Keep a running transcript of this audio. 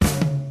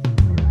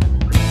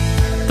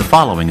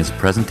following is a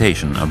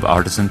presentation of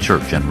Artisan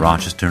Church in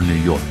Rochester, New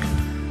York.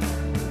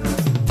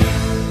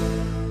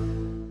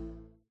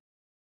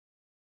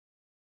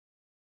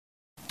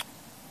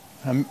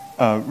 I'm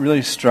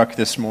really struck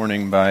this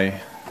morning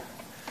by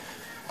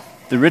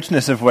the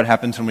richness of what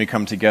happens when we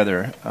come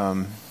together.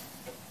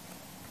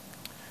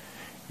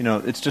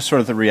 It's just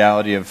sort of the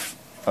reality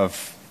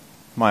of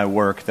my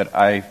work that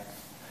I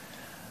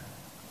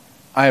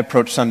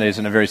approach Sundays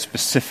in a very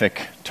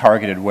specific,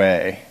 targeted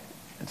way.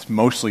 It's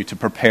mostly to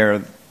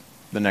prepare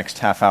the next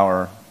half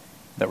hour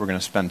that we're going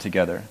to spend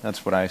together.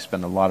 That's what I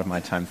spend a lot of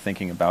my time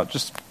thinking about,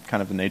 just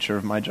kind of the nature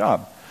of my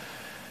job.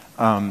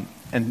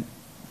 And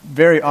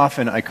very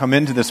often I come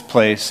into this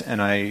place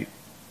and I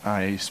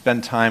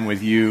spend time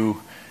with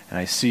you, and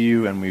I see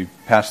you, and we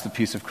pass the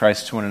peace of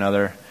Christ to one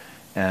another.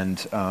 And,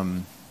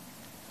 some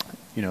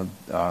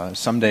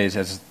days,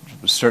 as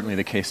was certainly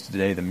the case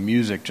today, the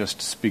music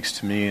just speaks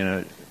to me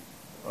in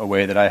a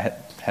way that I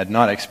had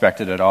not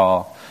expected at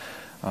all.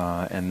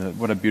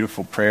 What a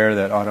beautiful prayer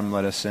that Autumn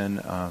led us in.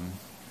 I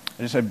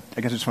guess I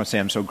just want to say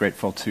I'm so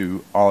grateful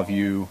to all of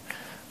you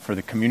for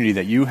the community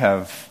that you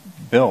have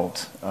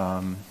built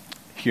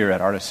here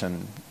at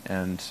Artisan,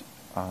 and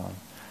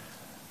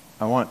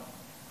I want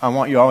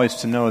you always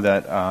to know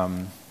that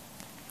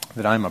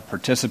that I'm a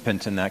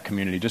participant in that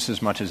community just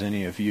as much as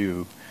any of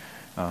you,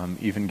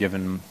 even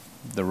given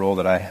the role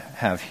that I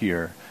have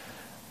here.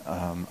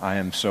 I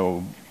am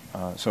so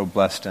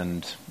blessed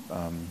and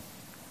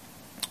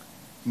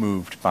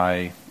moved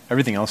by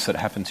everything else that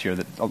happens here,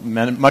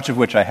 that much of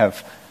which I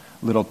have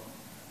little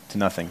to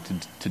nothing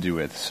to do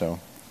with. So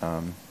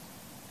I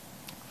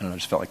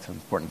just felt like it's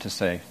important to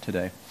say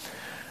today.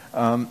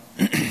 A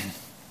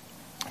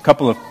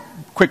couple of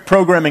quick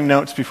programming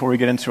notes before we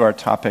get into our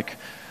topic.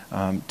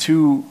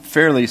 Two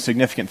fairly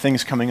significant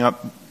things coming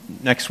up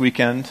next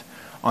weekend.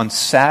 On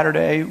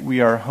Saturday,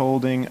 we are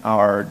holding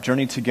our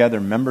Journey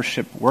Together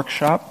membership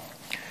workshop,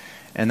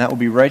 and that will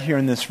be right here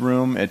in this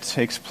room. It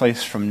takes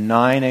place from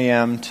 9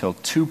 a.m. till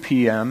 2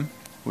 p.m.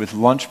 with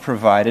lunch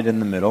provided in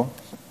the middle.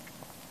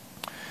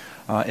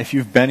 If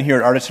you've been here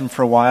at Artisan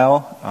for a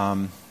while,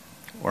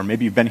 or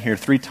maybe you've been here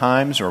 3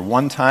 times or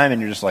 1 time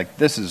and you're just like,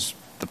 this is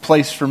the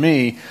place for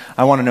me,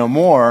 I want to know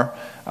more,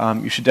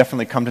 you should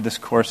definitely come to this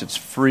course. It's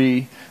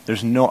free.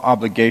 There's no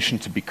obligation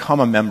to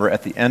become a member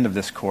at the end of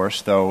this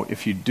course, though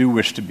if you do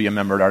wish to be a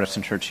member at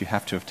Artisan Church, you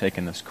have to have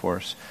taken this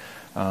course.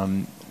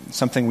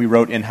 Something we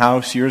wrote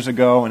in-house years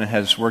ago, and it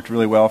has worked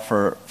really well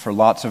for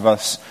lots of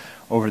us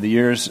over the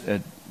years.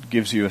 It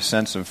gives you a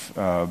sense of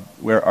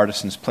where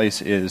Artisan's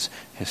place is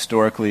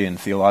historically and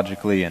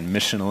theologically and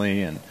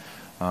missionally, and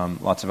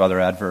lots of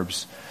other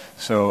adverbs.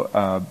 So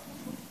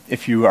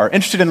if you are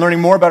interested in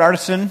learning more about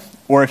Artisan,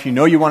 or if you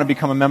know you want to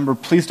become a member,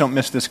 please don't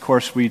miss this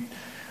course.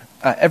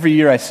 Every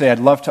year I say I'd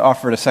love to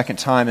offer it a second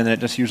time, and it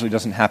just usually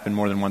doesn't happen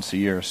more than once a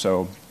year.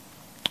 So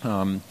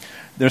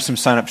there's some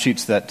sign-up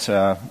sheets that,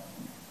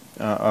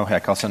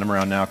 I'll send them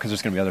around now because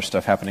there's going to be other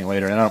stuff happening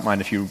later, and I don't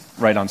mind if you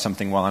write on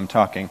something while I'm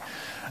talking.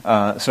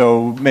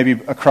 So maybe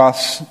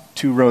across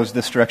 2 rows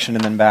this direction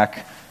and then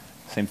back.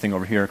 Same thing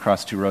over here,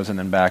 across 2 rows and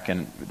then back,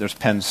 and there's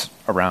pens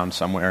around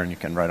somewhere, and you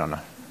can write on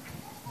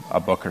a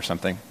book or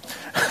something.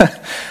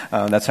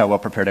 That's how well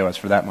prepared I was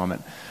for that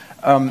moment.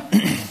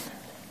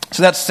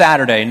 So that's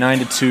Saturday, 9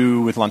 to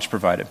 2 with lunch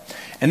provided.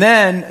 And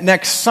then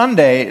next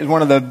Sunday is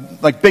one of the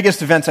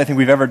biggest events I think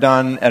we've ever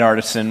done at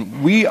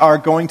Artisan. We are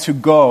going to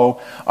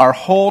go, our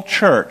whole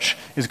church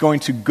is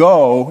going to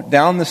go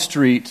down the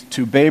street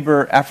to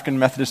Baber African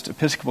Methodist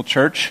Episcopal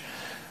Church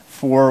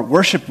for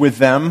worship with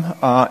them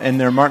in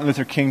their Martin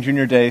Luther King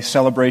Jr. Day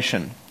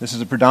celebration. This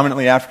is a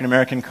predominantly African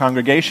American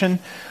congregation.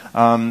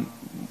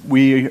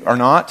 We are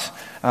not,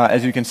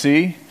 as you can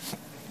see,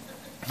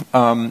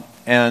 and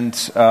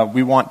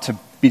we want to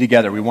be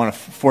together. We want to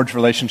forge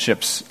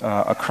relationships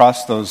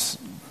across those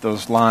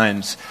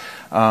lines,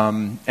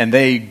 and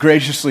they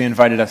graciously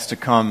invited us to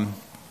come.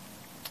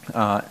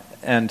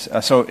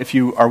 So if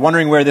you are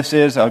wondering where this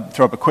is, I'll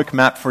throw up a quick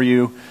map for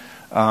you.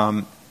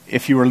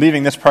 If you were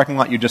leaving this parking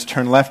lot, you'd just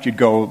turn left, you'd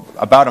go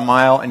about a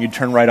mile, and you'd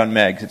turn right on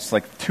Meigs. It's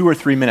like 2 or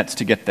 3 minutes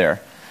to get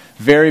there.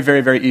 Very,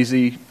 very, very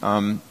easy.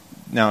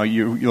 Now,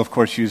 you'll, of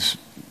course, use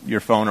your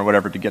phone or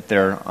whatever to get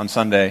there on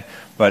Sunday.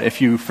 But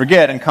if you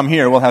forget and come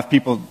here, we'll have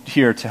people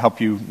here to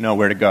help you know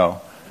where to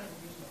go.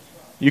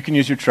 You can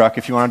use your truck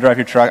if you want to drive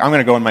your truck. I'm going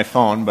to go on my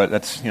phone, but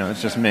that's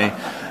it's just me.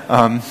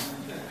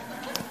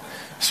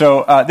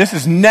 So this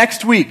is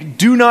next week.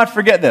 Do not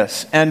forget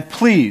this. And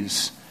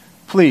please,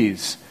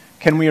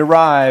 can we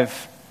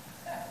arrive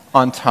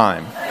on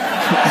time?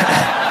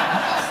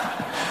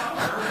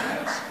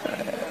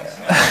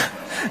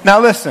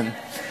 Now listen,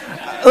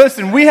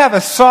 we have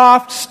a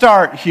soft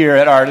start here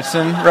at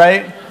Artisan,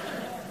 right?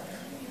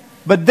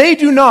 But they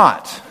do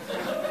not,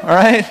 all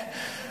right?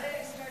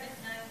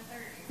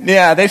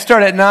 Yeah, they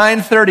start at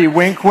 9:30,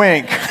 wink,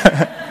 wink.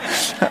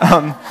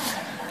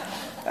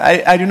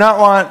 I do not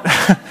want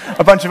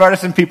a bunch of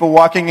Artisan people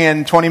walking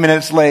in 20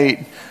 minutes late.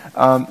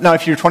 Now,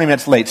 if you're 20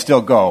 minutes late,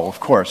 still go, of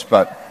course,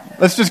 but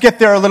let's just get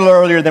there a little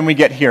earlier than we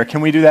get here.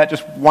 Can we do that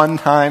just one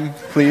time,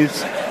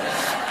 please?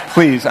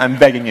 Please, I'm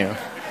begging you.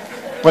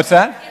 What's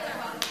that?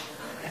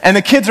 And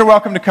the kids are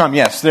welcome to come.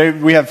 Yes,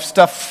 we have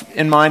stuff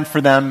in mind for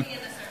them.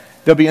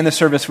 They'll be in the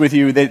service with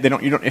you. They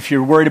don't. If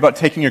you're worried about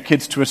taking your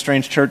kids to a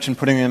strange church and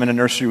putting them in a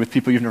nursery with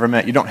people you've never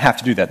met, you don't have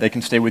to do that. They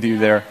can stay with you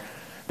there.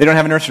 They don't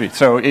have a nursery,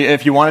 so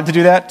if you wanted to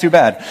do that, too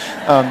bad.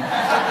 All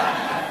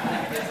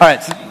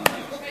right,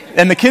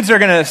 and the kids are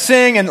going to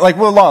sing, and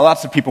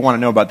lots of people want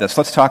to know about this.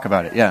 Let's talk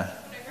about it. Yeah.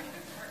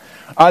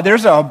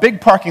 There's a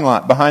big parking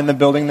lot behind the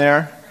building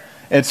there.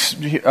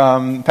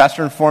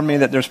 Pastor informed me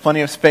that there's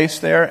plenty of space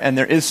there, and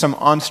there is some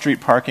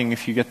on-street parking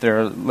if you get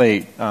there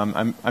late.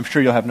 I'm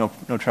sure you'll have no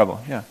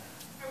trouble. Yeah.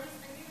 I was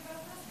thinking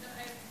about this, and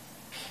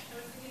I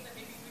was thinking that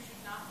maybe we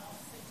should not all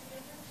sit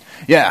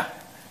together.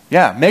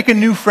 Yeah. Make a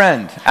new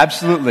friend.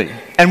 Absolutely.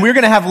 And we're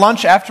going to have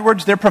lunch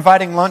afterwards. They're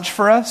providing lunch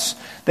for us.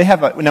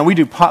 Now we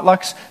do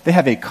potlucks. They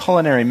have a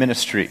culinary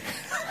ministry,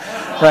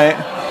 right?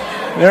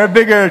 They're a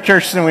bigger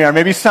church than we are.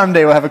 Maybe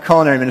someday we'll have a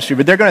culinary ministry,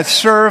 but they're going to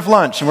serve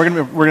lunch, and we're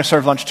going to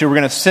serve lunch too. We're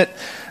going to sit,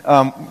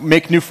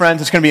 make new friends.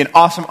 It's going to be an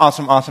awesome,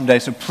 awesome, awesome day.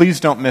 So please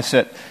don't miss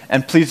it,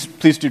 and please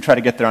do try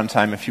to get there on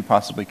time if you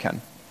possibly can.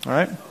 All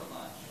right?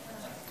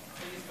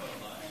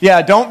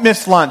 Yeah, don't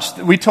miss lunch.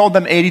 We told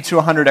them 80 to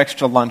 100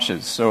 extra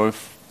lunches. So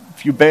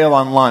if you bail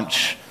on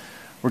lunch,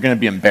 we're going to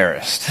be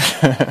embarrassed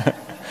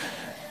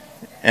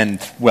and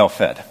well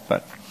fed.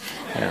 But.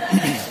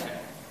 Yeah.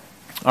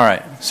 All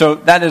right, so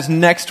that is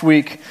next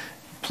week.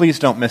 Please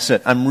don't miss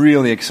it. I'm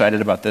really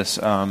excited about this.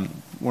 One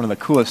of the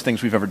coolest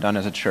things we've ever done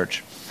as a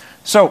church.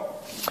 So,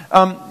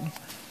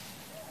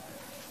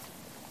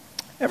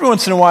 every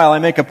once in a while I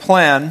make a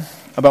plan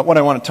about what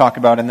I want to talk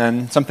about, and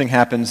then something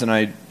happens, and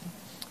I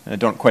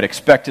don't quite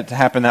expect it to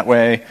happen that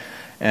way,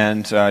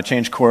 and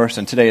change course,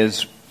 and today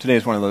is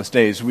one of those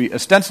days. We're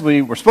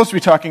supposed to be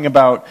talking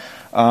about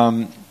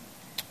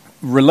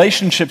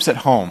relationships at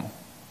home.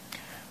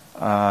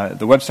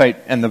 The website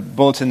and the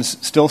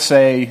bulletins still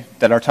say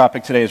that our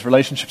topic today is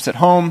relationships at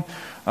home.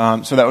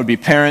 So that would be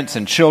parents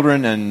and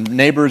children and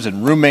neighbors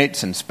and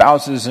roommates and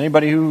spouses,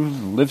 anybody who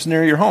lives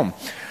near your home.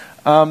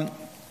 But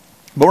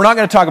we're not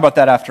going to talk about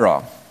that after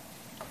all.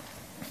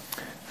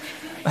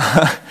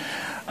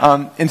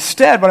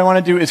 Instead, what I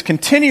want to do is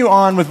continue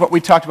on with what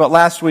we talked about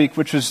last week,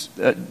 which was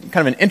kind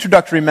of an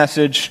introductory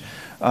message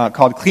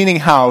called Cleaning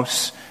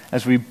House,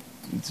 as we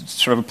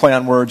sort of a play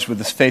on words with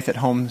this Faith at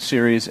Home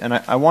series. And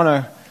I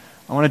want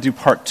to do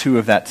part 2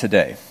 of that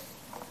today.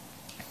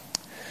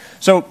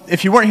 So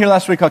if you weren't here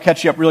last week, I'll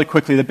catch you up really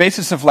quickly. The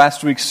basis of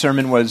last week's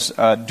sermon was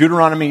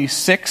Deuteronomy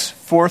 6,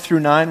 4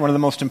 through 9, one of the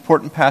most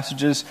important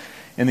passages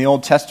in the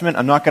Old Testament.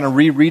 I'm not going to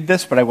reread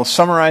this, but I will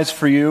summarize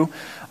for you.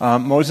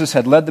 Moses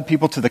had led the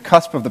people to the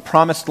cusp of the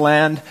promised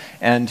land,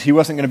 and he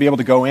wasn't going to be able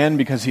to go in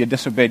because he had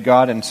disobeyed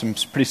God in some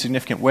pretty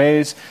significant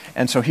ways.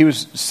 And so he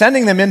was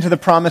sending them into the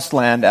promised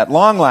land at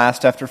long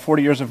last after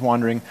 40 years of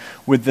wandering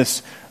with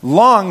this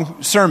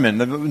long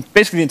sermon.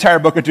 Basically, the entire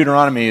book of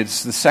Deuteronomy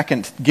is the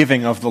second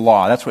giving of the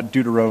law. That's what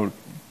Deutero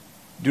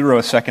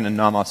is second and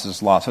Nomos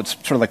is law. So it's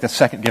sort of like the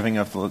second giving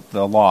of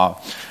the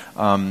law.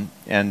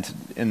 And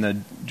in the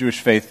Jewish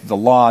faith, the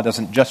law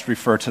doesn't just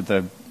refer to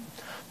the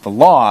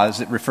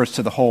laws, it refers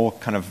to the whole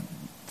kind of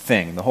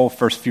thing, the whole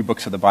first few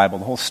books of the Bible,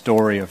 the whole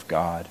story of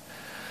God.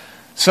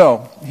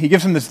 So he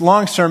gives them this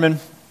long sermon,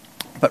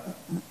 but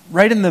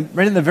right in the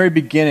very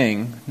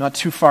beginning, not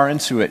too far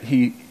into it,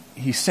 he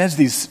says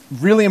these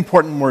really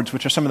important words,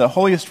 which are some of the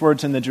holiest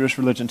words in the Jewish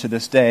religion to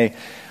this day.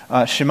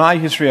 Shema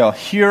Yisrael,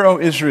 hear, O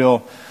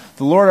Israel,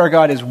 the Lord our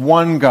God is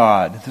one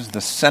God. This is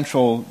the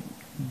central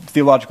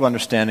theological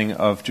understanding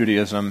of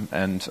Judaism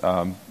and,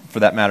 for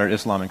that matter,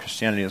 Islam and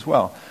Christianity as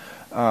well.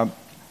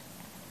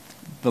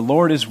 The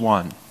Lord is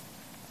one.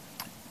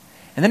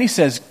 And then he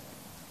says,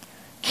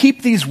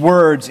 keep these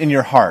words in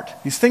your heart.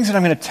 These things that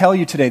I'm going to tell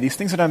you today, these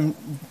things that I'm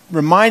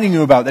reminding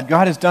you about that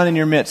God has done in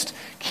your midst,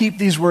 keep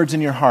these words in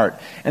your heart.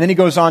 And then he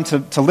goes on to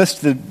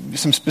list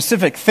some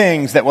specific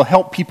things that will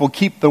help people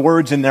keep the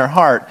words in their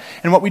heart.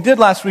 And what we did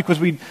last week was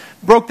we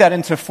broke that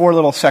into 4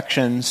 little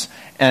sections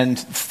and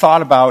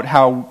thought about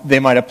how they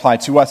might apply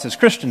to us as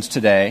Christians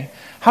today.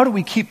 How do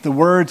we keep the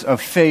words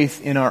of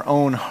faith in our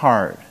own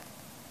heart?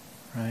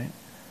 Right?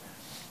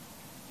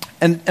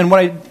 And what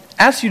I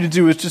ask you to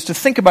do is just to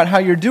think about how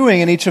you're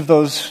doing in each of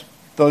those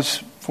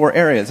 4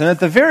 areas. And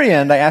at the very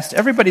end, I asked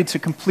everybody to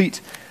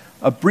complete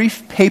a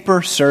brief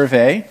paper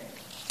survey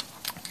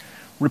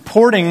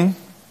reporting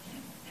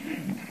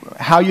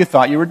how you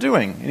thought you were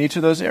doing in each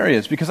of those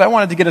areas, because I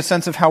wanted to get a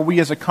sense of how we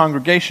as a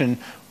congregation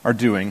are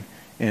doing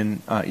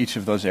in each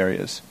of those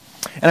areas.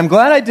 And I'm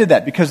glad I did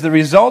that, because the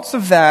results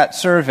of that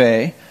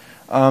survey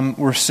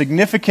were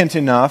significant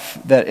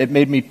enough that it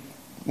made me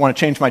want to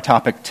change my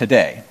topic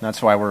today. That's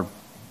why we're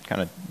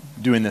kind of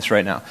doing this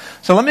right now.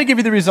 So let me give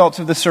you the results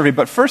of the survey.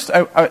 But first,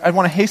 I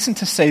want to hasten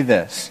to say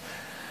this.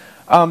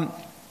 The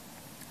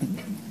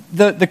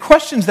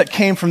questions that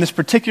came from this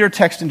particular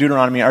text in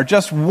Deuteronomy are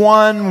just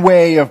one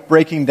way of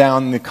breaking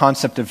down the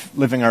concept of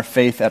living our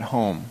faith at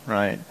home,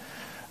 right?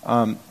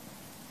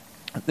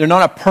 They're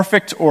not a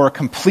perfect or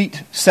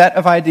complete set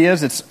of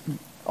ideas. It's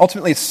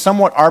ultimately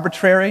somewhat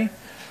arbitrary.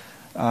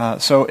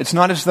 So it's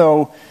not as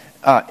though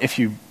if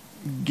you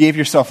gave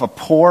yourself a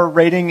poor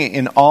rating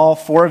in all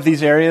 4 of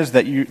these areas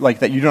that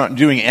you're not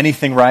doing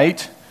anything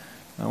right.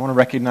 I want to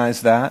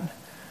recognize that.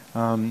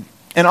 And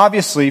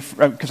obviously,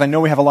 because I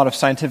know we have a lot of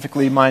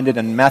scientifically minded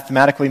and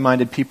mathematically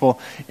minded people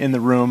in the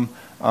room,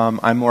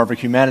 I'm more of a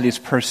humanities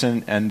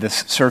person, and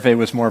this survey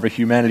was more of a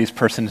humanities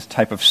person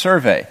type of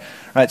survey.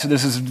 Right? So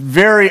this is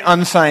very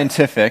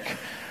unscientific,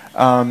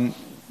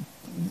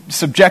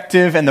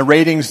 subjective, and the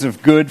ratings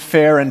of good,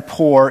 fair, and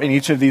poor in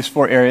each of these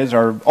 4 areas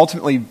are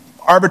ultimately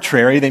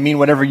arbitrary. They mean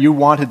whatever you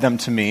wanted them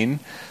to mean.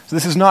 So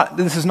this is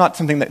not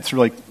something that's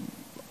really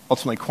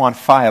ultimately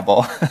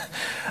quantifiable.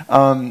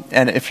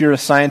 And if you're a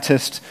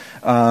scientist,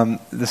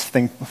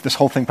 this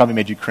whole thing probably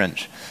made you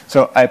cringe.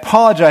 So I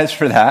apologize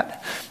for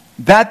that.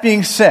 That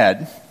being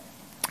said,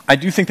 I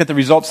do think that the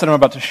results that I'm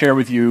about to share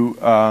with you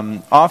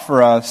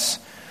offer us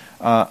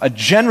a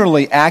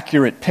generally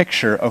accurate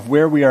picture of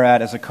where we are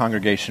at as a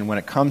congregation when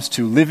it comes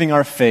to living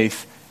our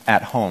faith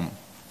at home.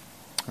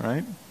 All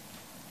right?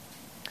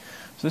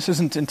 So this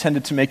isn't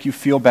intended to make you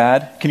feel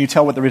bad. Can you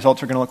tell what the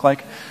results are going to look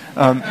like?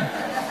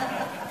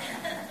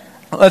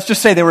 Let's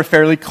just say they were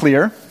fairly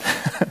clear.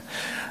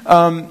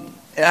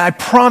 I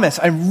promise,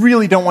 I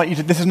really don't want you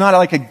to, this is not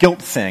like a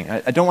guilt thing.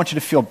 I don't want you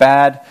to feel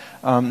bad,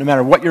 no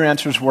matter what your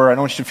answers were. I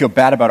don't want you to feel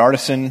bad about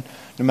Artisan,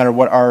 no matter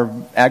what our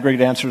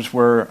aggregate answers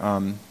were.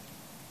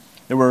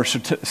 There were a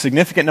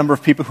significant number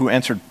of people who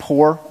answered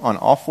poor on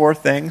all 4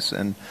 things,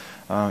 and,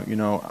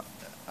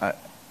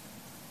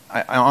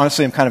 I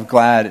honestly am kind of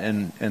glad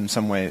in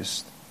some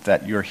ways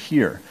that you're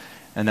here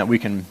and that we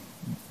can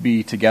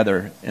be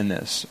together in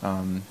this.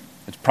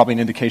 It's probably an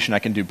indication I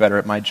can do better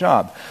at my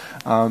job.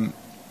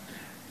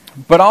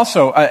 But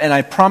also, and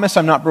I promise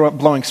I'm not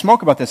blowing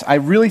smoke about this, I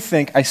really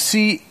think I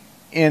see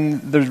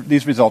in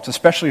these results,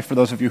 especially for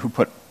those of you who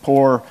put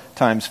poor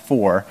times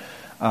 4,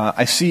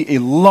 I see a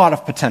lot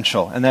of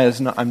potential. And that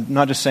is not, I'm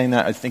not just saying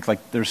that, I think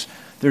like there's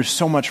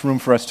so much room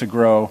for us to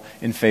grow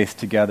in faith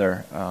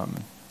together.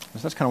 So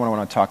that's kind of what I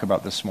want to talk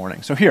about this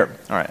morning. So here,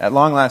 all right, at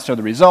long last are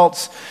the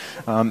results.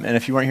 And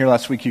if you weren't here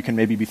last week, you can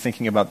maybe be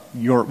thinking about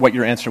what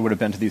your answer would have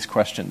been to these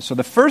questions. So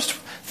the first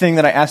thing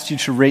that I asked you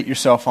to rate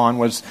yourself on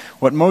was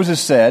what Moses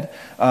said,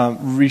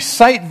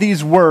 recite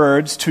these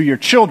words to your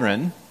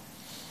children.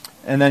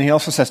 And then he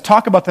also says,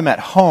 talk about them at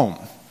home.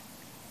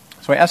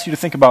 So I asked you to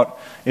think about,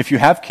 if you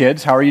have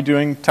kids, how are you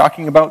doing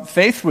talking about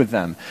faith with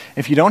them?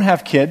 If you don't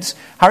have kids,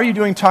 how are you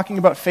doing talking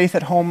about faith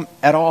at home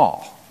at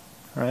all?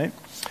 Right?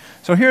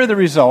 So here are the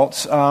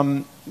results.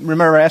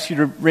 Remember, I asked you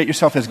to rate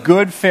yourself as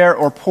good, fair,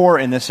 or poor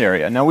in this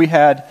area. Now, we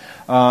had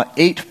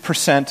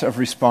 8% of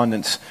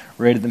respondents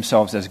rated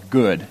themselves as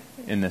good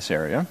in this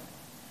area.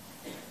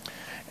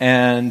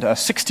 And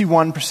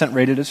 61%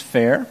 rated as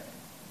fair.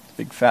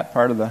 Big fat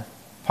part of the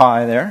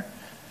pie there.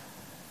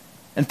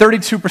 And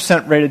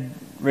 32%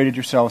 rated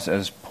yourselves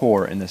as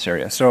poor in this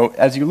area. So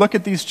as you look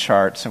at these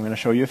charts, I'm going to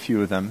show you a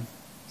few of them.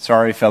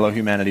 Sorry, fellow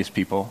humanities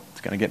people.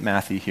 It's going to get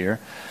mathy here.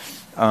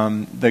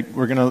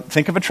 We're going to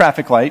think of a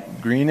traffic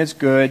light. Green is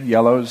good,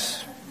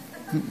 yellow's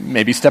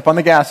maybe step on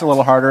the gas a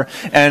little harder,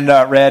 and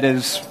red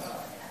is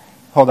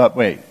hold up,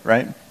 wait,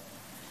 right?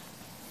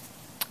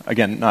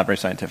 Again, not very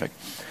scientific.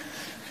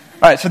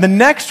 All right, so the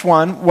next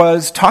one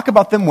was talk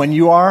about them when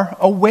you are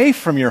away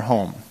from your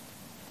home.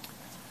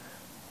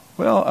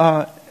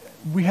 Well,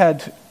 we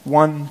had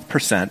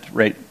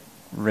 1%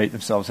 rate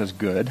themselves as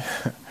good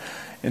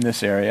in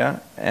this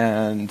area,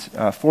 and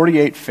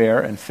 48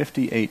 fair and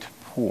 58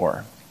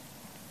 poor.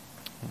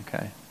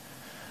 Okay.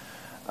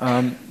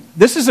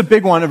 This is a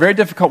big one, a very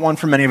difficult one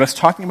for many of us,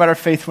 talking about our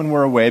faith when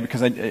we're away,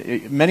 because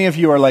many of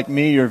you are like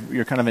me,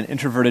 you're kind of an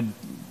introverted,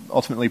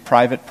 ultimately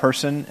private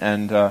person,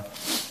 and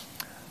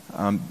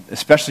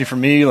especially for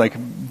me, like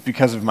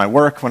because of my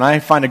work, when I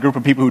find a group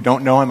of people who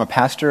don't know I'm a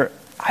pastor,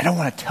 I don't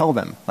want to tell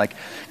them,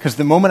 because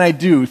the moment I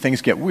do,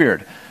 things get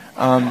weird.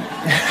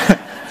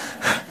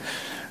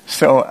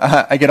 So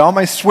I get all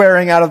my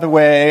swearing out of the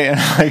way, and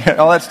I get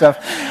all that stuff.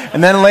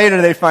 And then later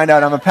they find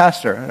out I'm a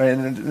pastor, right?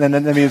 And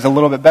then maybe it's a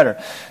little bit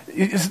better.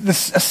 A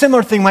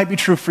similar thing might be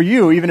true for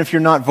you, even if you're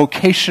not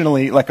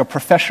vocationally like a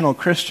professional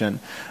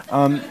Christian.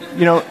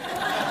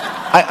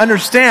 I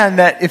understand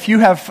that if you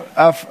have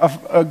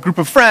a group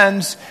of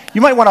friends,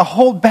 you might want to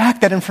hold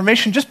back that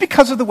information just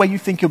because of the way you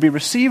think you'll be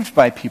received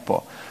by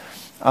people.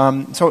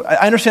 So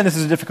I understand this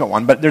is a difficult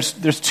one, but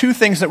there's 2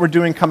 things that we're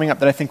doing coming up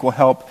that I think will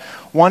help.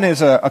 One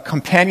is a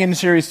companion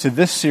series to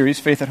this series,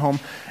 Faith at Home,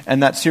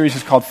 and that series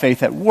is called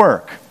Faith at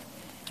Work.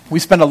 We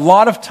spend a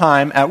lot of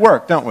time at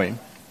work, don't we?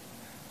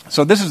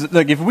 So this is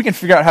if we can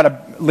figure out how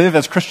to live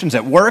as Christians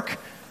at work,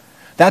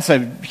 that's a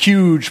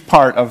huge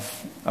part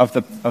of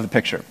the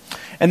picture.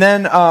 And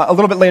then a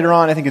little bit later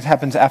on, I think it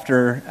happens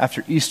after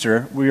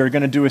Easter, we are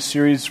going to do a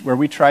series where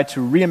we try to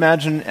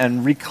reimagine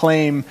and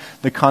reclaim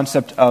the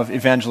concept of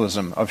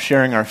evangelism, of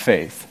sharing our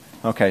faith.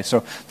 Okay,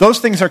 so those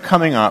things are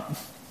coming up.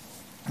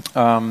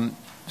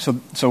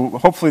 So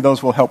hopefully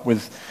those will help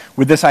with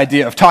this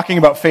idea of talking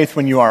about faith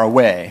when you are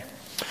away.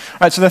 All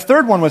right, so the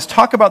third one was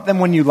talk about them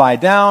when you lie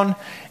down.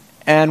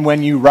 and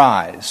when you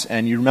rise.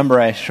 And you remember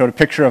I showed a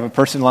picture of a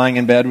person lying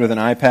in bed with an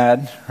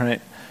iPad,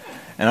 right?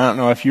 And I don't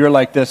know if you're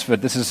like this,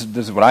 but this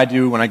is what I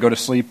do when I go to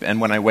sleep and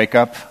when I wake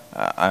up.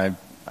 I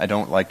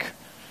don't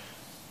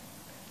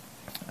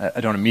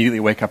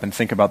immediately wake up and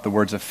think about the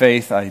words of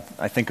faith. I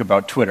think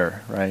about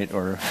Twitter, right?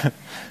 Or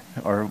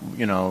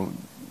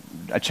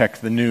I check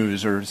the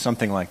news or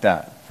something like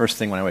that. First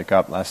thing when I wake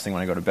up, last thing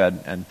when I go to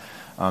bed. And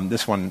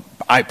this one,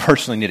 I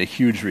personally need a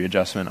huge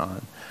readjustment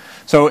on.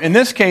 So in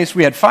this case,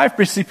 we had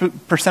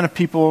 5% of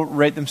people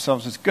rate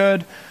themselves as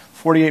good,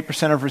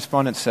 48% of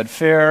respondents said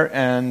fair,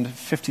 and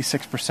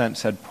 56%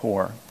 said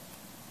poor.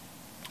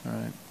 All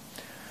right.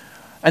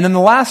 And then the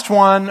last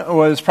one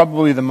was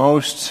probably the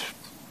most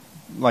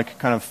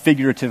kind of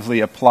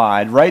figuratively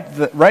applied.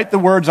 Write the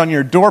words on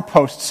your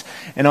doorposts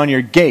and on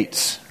your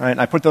gates. Right?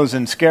 And I put those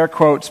in scare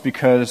quotes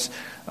because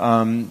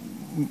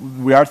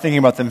we are thinking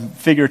about them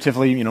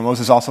figuratively.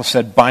 Moses also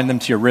said, bind them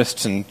to your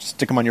wrists and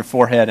stick them on your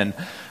forehead, and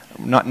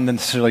I'm not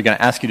necessarily going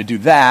to ask you to do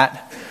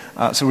that.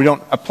 So we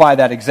don't apply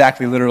that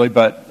exactly literally,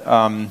 but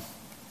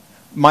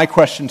my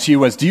question to you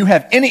was, do you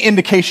have any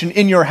indication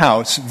in your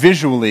house,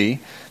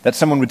 visually, that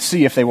someone would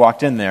see if they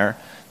walked in there,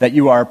 that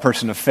you are a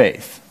person of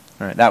faith?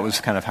 All right, that was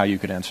kind of how you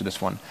could answer this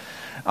one.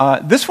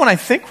 This one I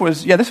think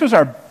this was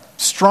our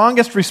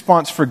strongest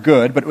response for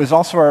good, but it was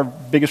also our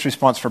biggest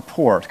response for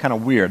poor. It's kind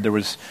of weird.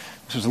 This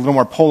was a little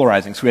more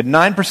polarizing. So we had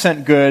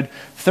 9% good,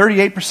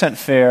 38%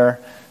 fair,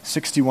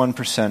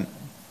 61%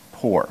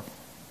 poor.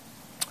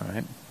 All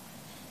right.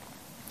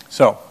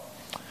 So,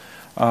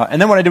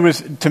 and then what I did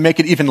was, to make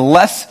it even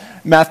less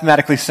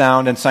mathematically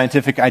sound and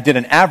scientific, I did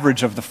an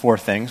average of the four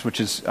things,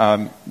 which is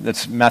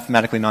that's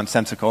mathematically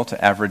nonsensical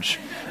to average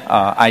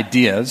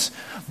ideas.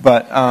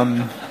 But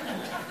I'm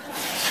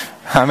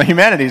a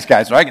humanities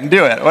guy, so I can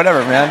do it.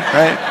 Whatever, man.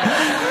 Right?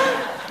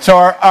 So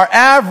our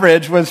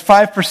average was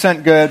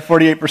 5% good,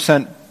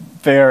 48%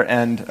 fair,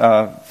 and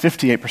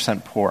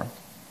 58% poor.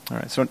 All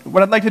right. So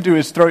what I'd like to do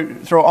is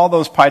throw all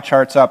those pie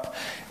charts up,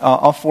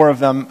 all four of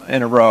them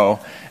in a row.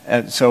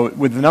 And so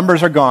with the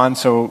numbers are gone,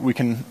 so we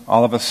can,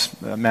 all of us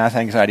math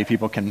anxiety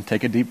people can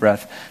take a deep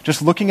breath.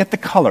 Just looking at the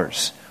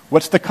colors.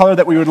 What's the color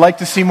that we would like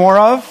to see more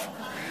of?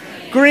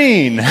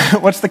 Green.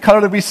 What's the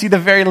color that we see the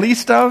very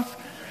least of?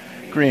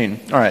 Green.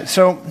 All right.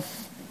 So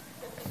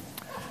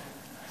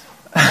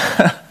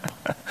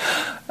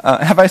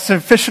have I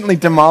sufficiently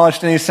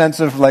demolished any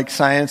sense of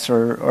science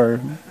or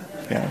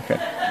yeah, okay.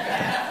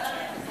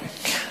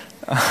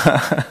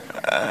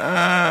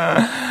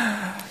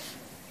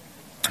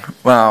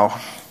 Wow.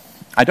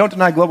 I don't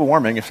deny global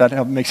warming, if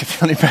that makes you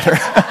feel any better.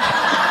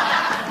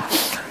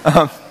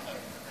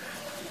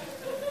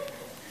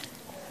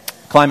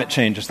 Climate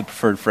change is the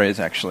preferred phrase,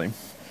 actually.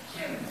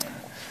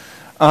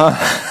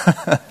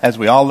 As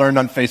we all learned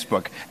on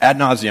Facebook, ad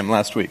nauseum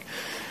last week.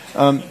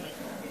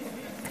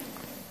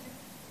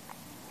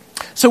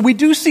 So we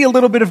do see a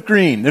little bit of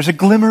green. There's a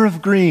glimmer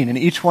of green in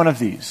each one of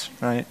these,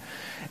 right?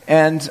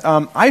 And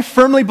I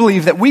firmly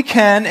believe that we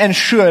can and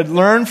should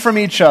learn from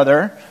each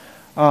other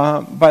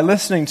by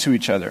listening to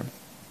each other.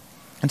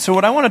 And so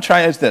what I want to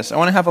try is this. I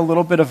want to have a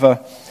little bit of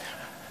a,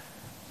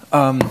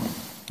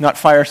 not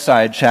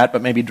fireside chat,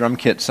 but maybe drum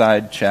kit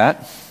side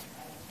chat.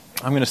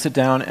 I'm going to sit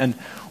down, and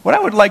what I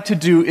would like to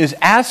do is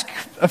ask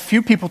a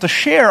few people to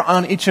share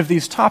on each of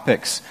these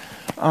topics.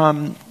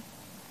 So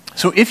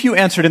if you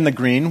answered in the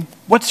green,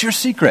 what's your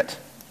secret?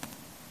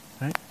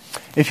 Right?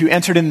 If you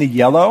answered in the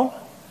yellow,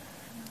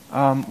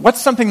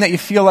 what's something that you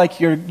feel like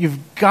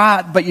you've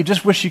got, but you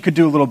just wish you could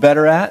do a little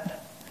better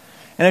at?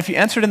 And if you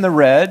answered in the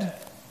red,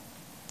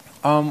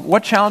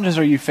 what challenges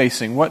are you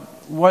facing?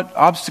 What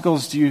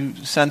obstacles do you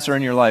sense are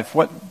in your life?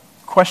 What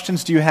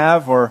questions do you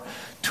have, or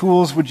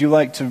tools would you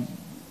like to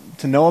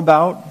know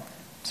about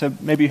to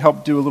maybe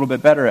help do a little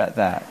bit better at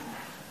that?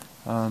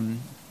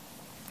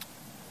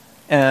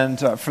 And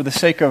for the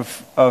sake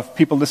of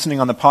people listening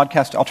on the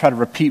podcast, I'll try to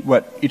repeat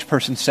what each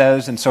person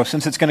says. And so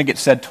since it's going to get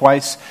said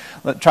twice,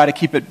 try to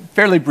keep it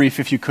fairly brief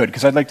if you could,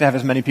 because I'd like to have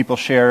as many people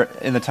share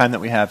in the time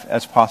that we have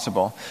as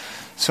possible.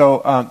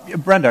 So,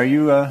 Brenda, are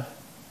you... I wasn't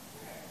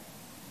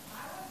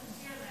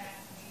here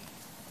last week,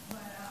 but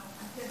I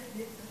just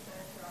did the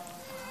search all the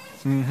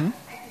time. Mm-hmm.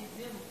 Actually,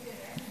 really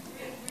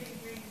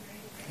good. Green.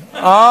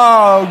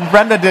 Oh,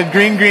 Brenda did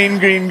green, green,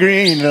 green,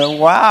 green.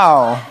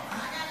 Wow. I gotta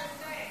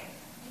say,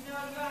 you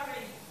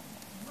already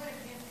went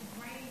against the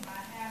grain by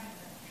having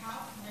the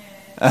house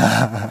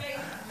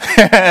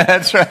led.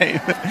 That's right.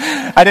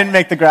 I didn't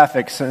make the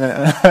graphics.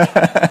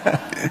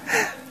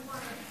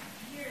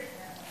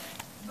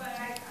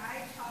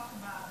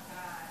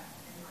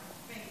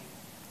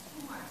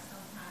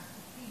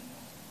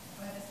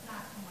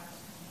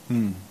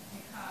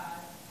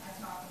 Because I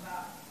talk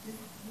about this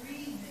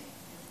breathing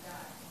is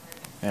God's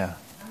grace. Yeah.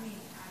 I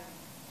mean, I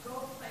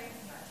go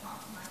places, I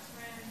talk to my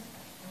friends,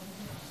 and we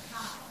get on the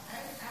house. I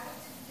was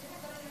just, did I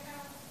go to your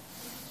house?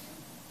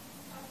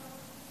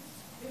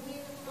 Did we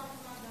even talk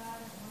about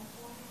God at one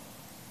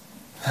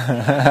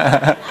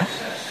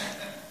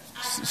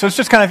point? So it's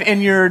just kind of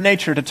in your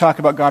nature to talk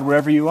about God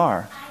wherever you are.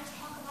 I talk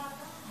about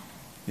God.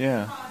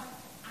 Yeah. Because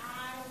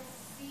I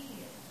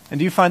And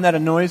do you find that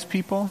annoys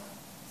people?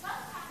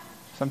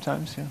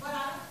 Sometimes. Sometimes, yeah. But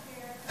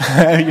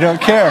I don't care. You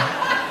don't care.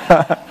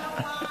 God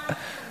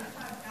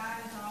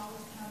is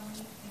always telling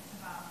me it's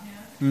about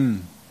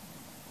Him.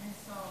 And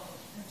so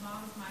as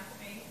long as my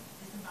faith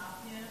is about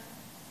Him,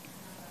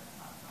 I'm not going to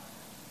talk about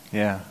it.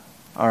 Yeah.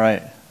 All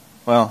right.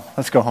 Well,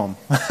 let's go home.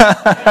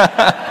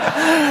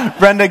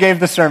 Brenda gave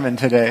the sermon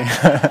today.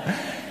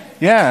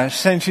 Yeah, she's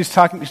saying she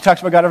talks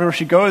about God everywhere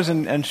she goes,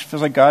 and she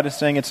feels like God is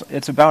saying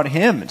it's about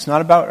Him. It's not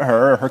about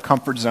her or her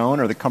comfort zone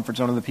or the comfort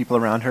zone of the people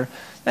around her.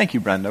 Thank you,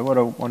 Brenda. What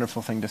a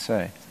wonderful thing to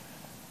say.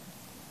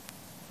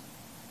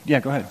 Yeah,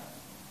 go ahead.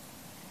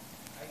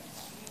 I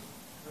seem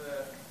to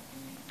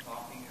be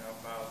talking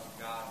about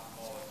God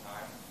all the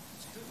time,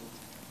 too,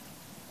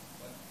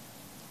 but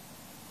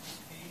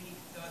he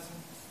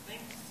doesn't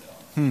think so.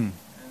 And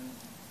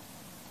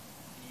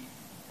he,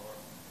 or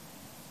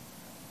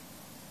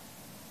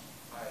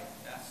I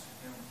ask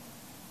him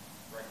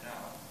right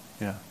now,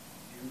 Yeah.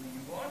 do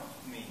you want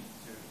me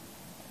to?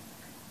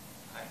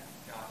 I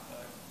got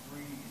a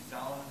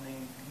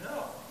resounding no.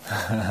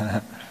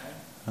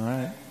 All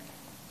right. I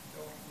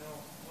don't know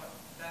what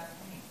that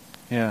means.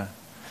 Yeah.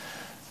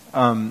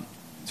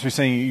 So you're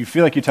saying you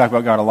feel like you talk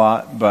about God a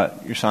lot,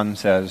 but your son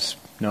says,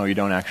 no, you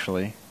don't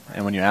actually.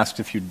 And when you asked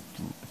if you'd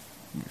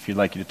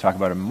like you to talk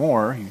about him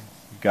more, you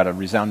got a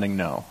resounding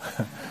no.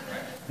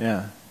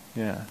 Yeah,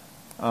 yeah.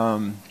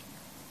 Do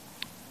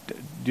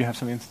you have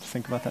something to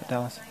think about that,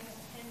 Dallas? Kind of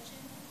tension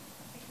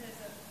because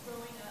of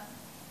growing up,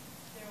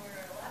 there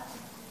were a lot of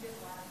people who did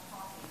a lot of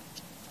talking.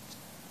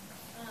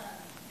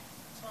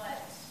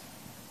 But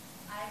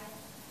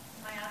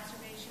my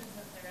observations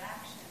of their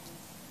actions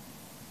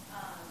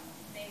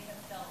may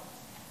have felt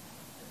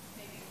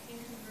maybe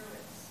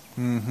incongruous.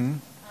 Mm-hmm.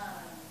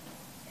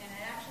 And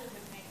it actually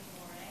would make me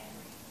more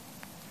angry.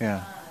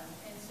 Yeah.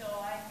 And so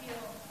I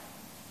feel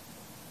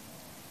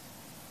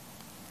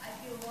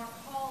more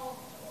called,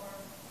 or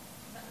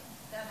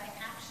that my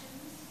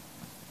actions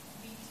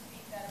need to be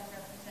better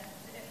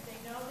represented. If they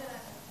know that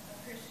I'm a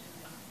Christian,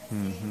 I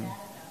say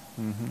that enough.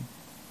 Mm-hmm.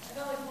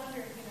 I've always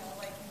wondered,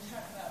 like you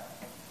talk about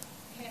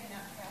handing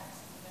out tracts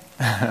and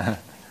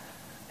whatever.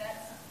 That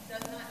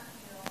does not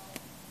feel.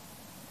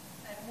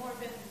 I've more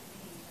been in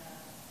the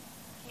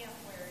camp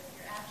where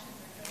your actions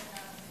are good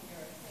enough and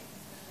your faith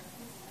is good enough,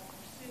 people will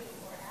pursue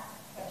or ask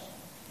questions.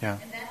 Yeah.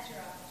 And that's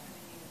your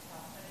opportunity to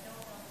talk. But I don't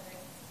know that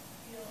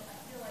I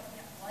feel like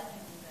I'm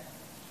bludgeoning them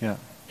Yeah.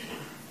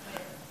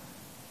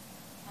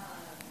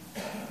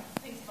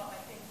 with things about my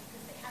faith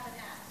because they haven't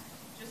asked.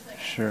 Just like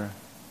Sure.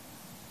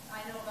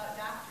 I know about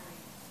doctoring,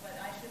 but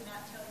I should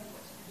not tell you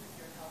what to do with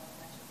your health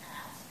unless you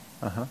ask.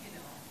 Uh-huh. What to do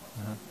with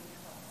your health.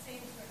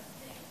 Same sort of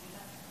thing.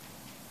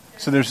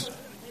 So there's- supposed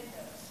to be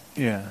windows.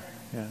 Yeah,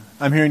 yeah.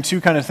 I'm hearing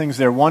two kind of things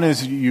there. One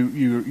is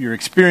your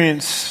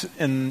experience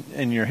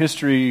in your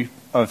history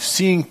of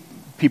seeing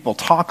people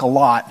talk a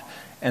lot,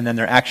 and then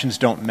their actions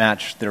don't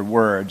match their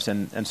words,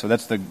 and so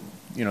that's the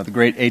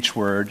great H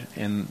word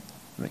in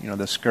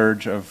the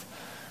scourge of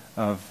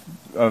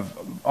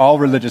all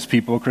religious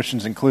people,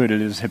 Christians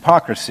included, is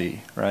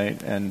hypocrisy,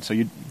 right? And so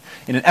in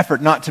an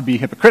effort not to be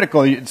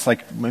hypocritical, it's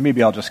like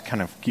maybe I'll just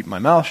kind of keep my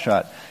mouth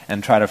shut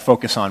and try to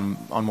focus on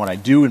what I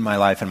do in my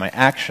life and my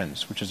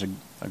actions, which is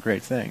a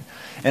great thing.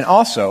 And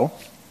also,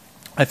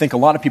 I think a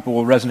lot of people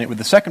will resonate with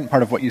the second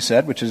part of what you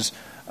said, which is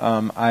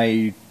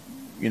I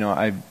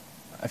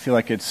feel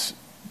like it's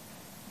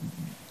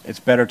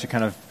better to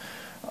kind of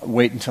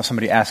wait until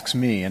somebody asks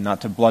me and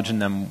not to bludgeon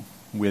them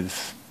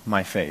with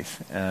my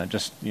faith.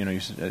 You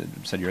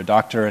said you're a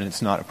doctor and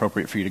it's not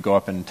appropriate for you to go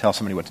up and tell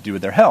somebody what to do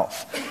with their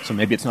health. So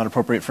maybe it's not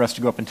appropriate for us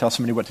to go up and tell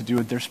somebody what to do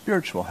with their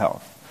spiritual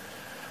health.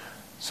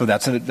 So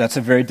that's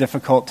a very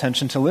difficult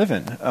tension to live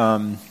in.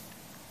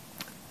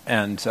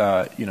 It's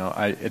a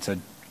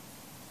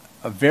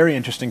very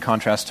interesting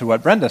contrast to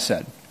what Brenda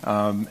said.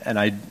 And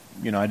I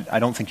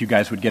don't think you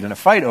guys would get in a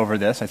fight over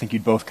this. I think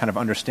you'd both kind of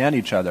understand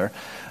each other.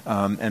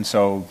 And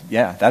so,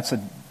 yeah, that's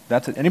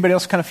anybody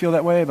else kind of feel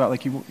that way about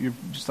like you're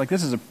just like,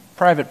 this is a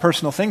private,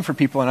 personal thing for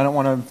people, and I don't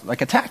want to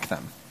like attack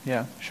them.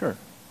 Yeah, sure.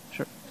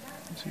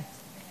 Let's see.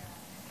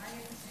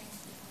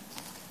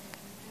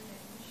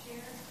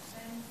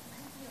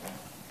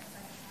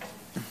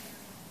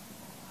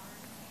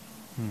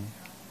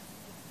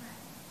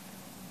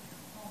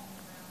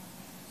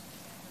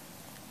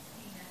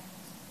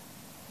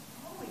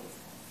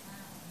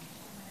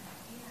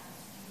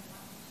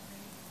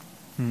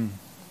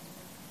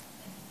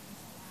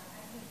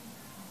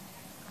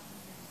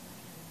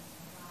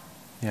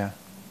 Yeah.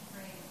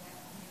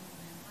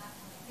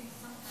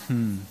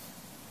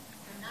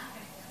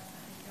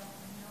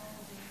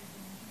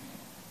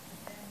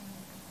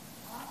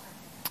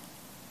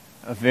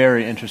 A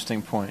very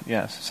interesting point,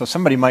 yes. So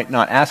somebody might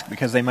not ask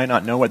because they might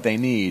not know what they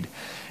need.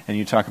 And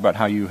you talk about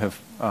how you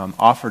have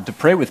offered to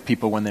pray with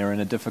people when they were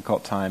in a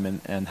difficult time,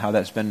 and how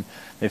that's been,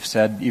 they've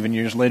said even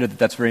years later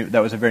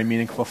that was a very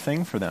meaningful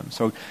thing for them.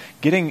 So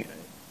getting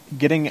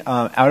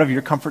out of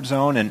your comfort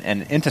zone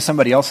and into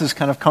somebody else's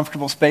kind of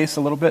comfortable space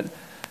a little bit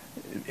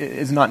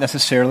is not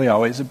necessarily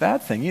always a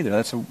bad thing either.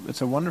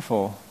 It's a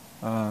wonderful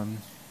A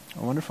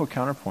wonderful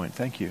counterpoint.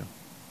 Thank you.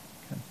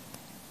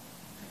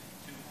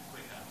 Two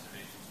quick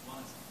observations.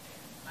 One is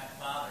my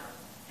father,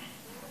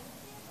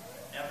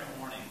 every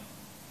morning,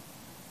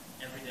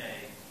 every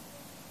day,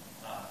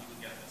 he would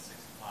get up at 6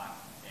 o'clock,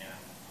 and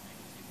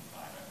maybe it's even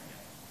 5, I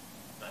forget.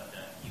 But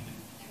he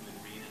would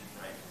read and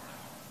pray for an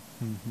hour.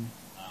 Mm-hmm.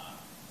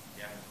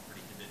 Yeah, he was a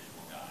pretty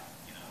habitual guy,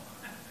 you know.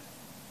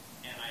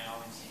 And I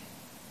always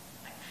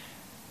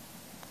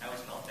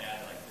felt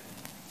bad that I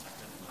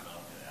couldn't live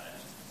up to that. I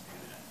just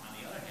couldn't do that. On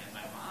the other hand,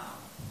 my mom,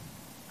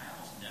 I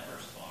almost never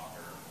saw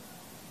her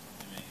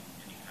doing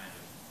any kind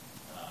of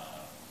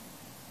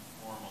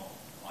formal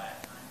quiet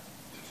time.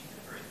 She did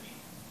a very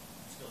deep,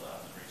 still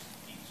does a very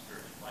deep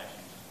spiritual life.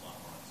 She was just a lot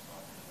more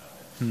unspoken about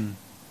it. Hmm.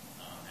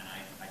 And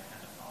I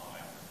tend to follow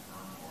after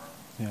her more.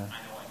 Yeah. I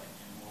know I can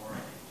do more. I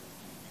think it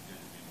would be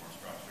good to be more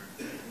structured,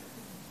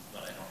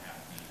 but I don't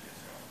have to be as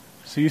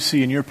structured. So you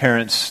see in your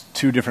parents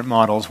two different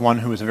models, one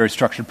who was a very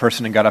structured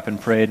person and got up and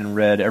prayed and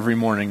read every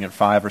morning at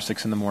 5 or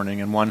 6 in the morning,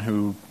 and one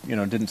who,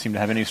 didn't seem to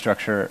have any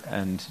structure,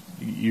 and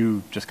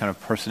you just kind of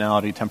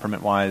personality,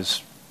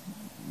 temperament-wise,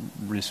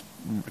 kind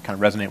of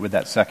resonate with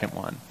that second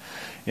one.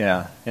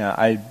 Yeah,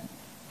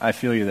 I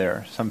feel you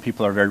there. Some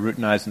people are very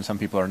routinized and some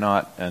people are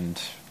not, and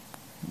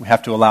we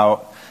have to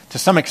allow, to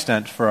some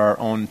extent, for our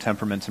own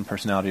temperaments and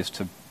personalities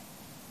to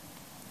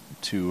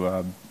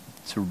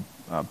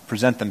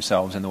present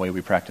themselves in the way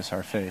we practice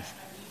our faith.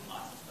 I read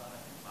lots of stuff. I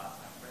think lots.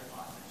 I pray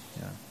lots. It's just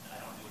Yeah. that I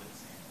don't do it at the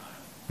same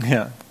time.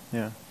 Yeah.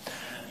 And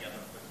then the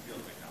other real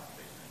quick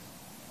observation is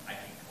I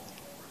hate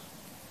cultural wars.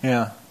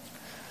 Yeah.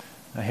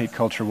 I hate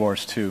culture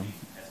wars too.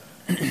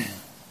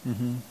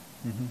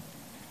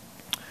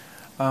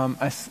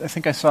 I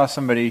think I saw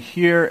somebody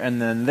here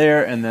and then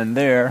there and then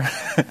there.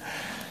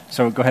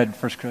 So go ahead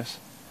first, Chris.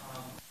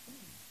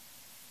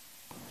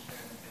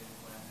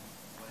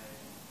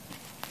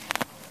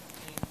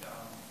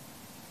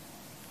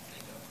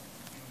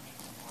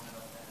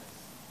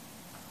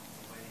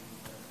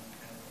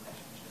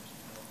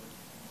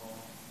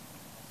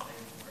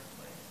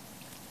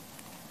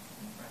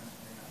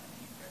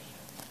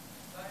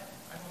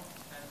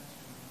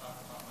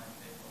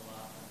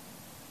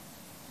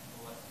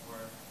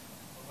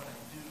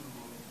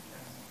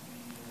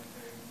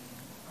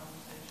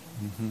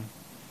 Mm-hmm.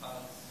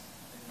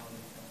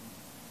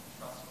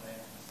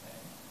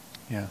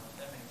 Yeah.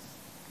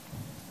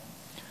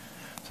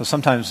 So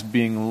sometimes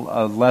being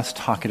a less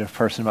talkative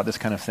person about this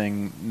kind of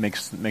thing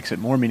makes it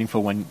more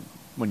meaningful when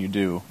you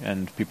do,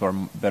 and people are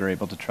better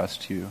able to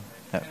trust you.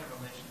 Yeah.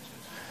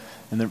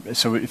 And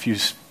so if you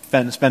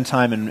spend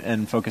time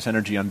and focus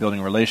energy on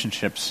building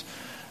relationships,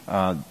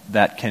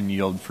 that can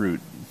yield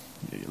fruit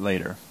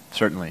later.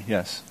 Certainly,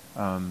 yes.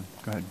 Go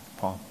ahead,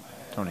 Paul.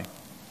 Tony.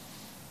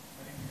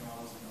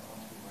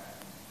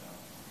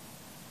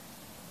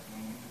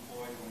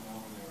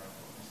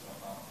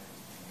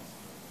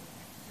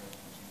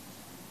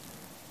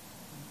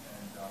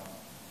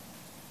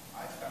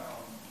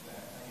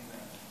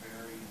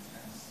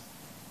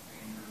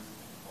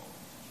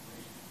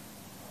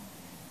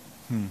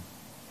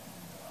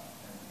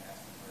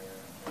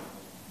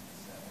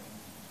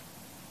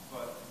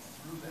 But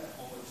through that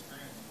whole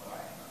experience, what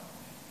I found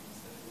was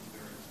that it was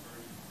very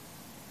discouraging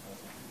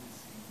because it didn't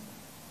seem to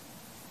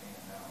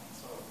stand out. And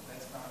so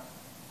that's not,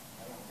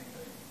 I don't think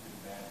that you did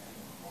a bad thing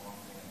or a wrong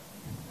thing. I don't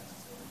think it's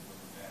necessarily good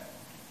or bad.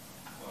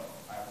 But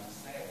I would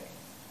say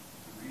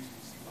the reason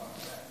you see a lot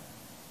of that is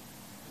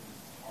because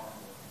it's hard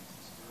work and it's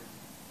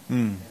discouraging.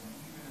 And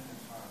even in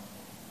the times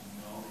when people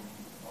know they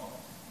need the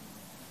most,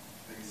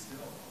 they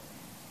still,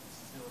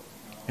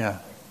 Yeah.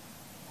 like,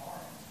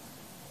 hard.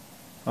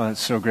 Oh,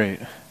 that's so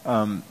great.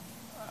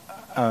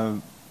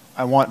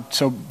 I want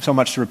so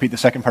much to repeat the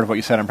second part of what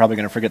you said. I'm probably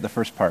going to forget the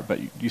first part. But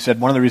you said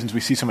one of the reasons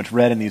we see so much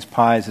red in these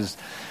pies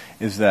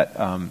is that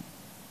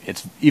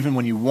it's even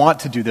when you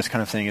want to do this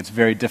kind of thing, it's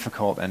very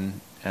difficult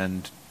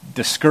and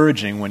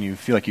discouraging when you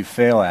feel like you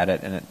fail at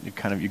it, and you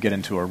get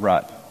into a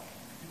rut.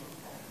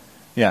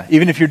 Yeah,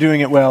 even if you're doing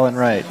it well and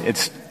right,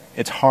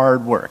 it's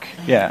hard work.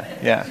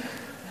 Yeah.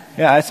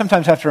 I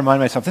sometimes have to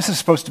remind myself this is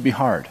supposed to be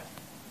hard.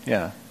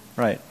 Yeah.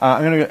 Right.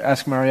 I'm going to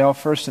ask Marielle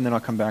first, and then I'll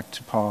come back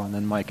to Paul and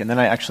then Mike. And then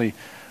I actually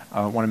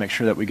want to make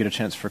sure that we get a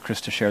chance for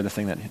Chris to share the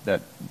thing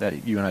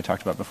that you and I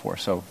talked about before.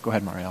 So go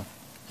ahead, Marielle.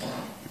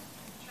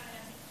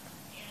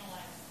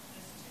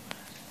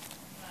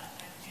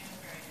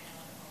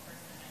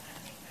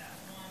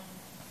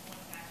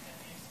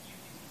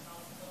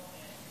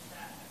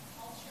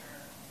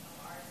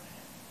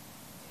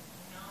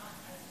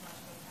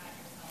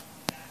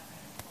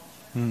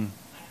 I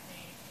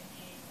think in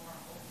being more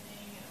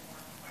opening and a more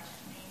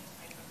questioning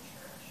type of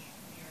church,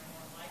 we are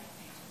more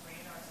likely to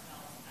rate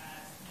ourselves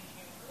as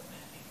needing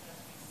improvement because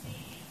we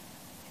see,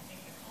 I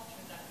think the culture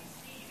that we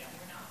see, that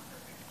we're not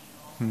perfect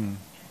people, and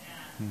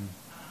that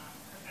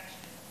perfection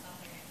isn't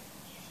something that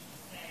you should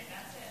just say,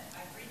 that's it,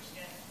 I've reached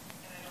it,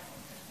 and I don't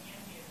think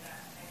Christianity is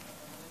that type of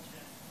a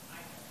religion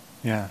either.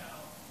 Yeah. So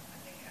I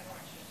think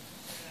everyone should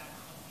figure out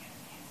looking at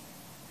these.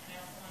 And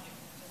I also wanted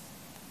to just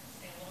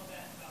say a little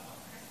bit about what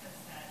Chris has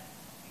said,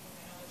 because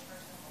I know the church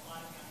has a lot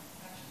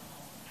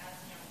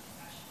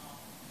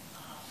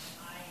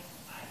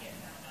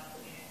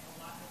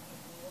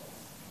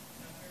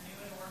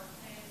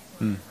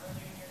Hmm.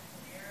 early in your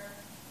career,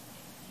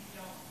 you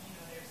don't,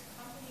 there's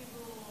company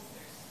rules,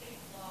 there's state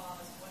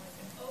laws, what is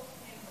it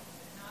okay, what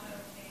is it not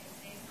okay to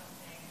say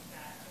something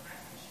that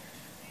directly shares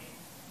your faith,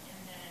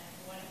 and then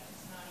what if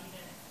it's not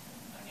even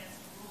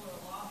against the rule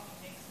or law, but you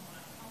make someone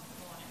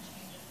uncomfortable and it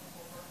changes the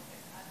whole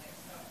workplace ethic.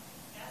 So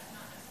that's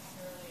not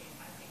necessarily,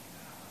 I think,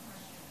 a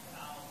question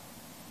about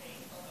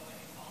faith, although it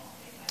involves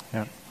faith. I think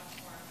Yeah. it's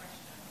much more a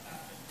question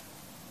about just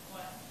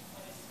what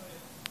is sort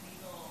of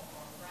legal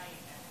or right,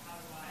 and how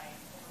do I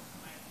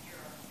overcome my fear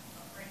of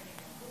breaking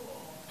a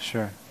rule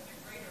Sure. for the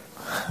greater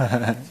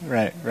rule.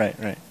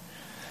 Right.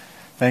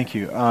 Thank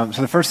you.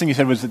 So the first thing you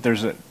said was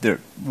that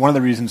one of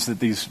the reasons that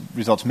these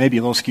results may be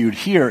a little skewed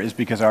here is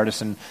because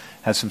Artisan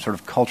has some sort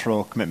of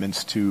cultural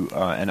commitments to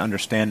and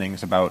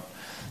understandings about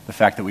the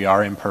fact that we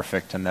are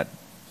imperfect, and that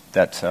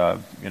the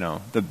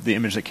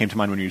image that came to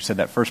mind when you said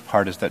that first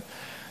part is that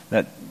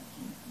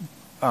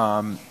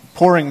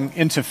pouring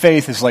into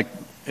faith is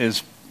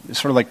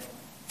sort of like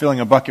filling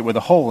a bucket with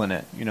a hole in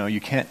it. You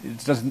can't.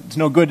 It's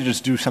no good to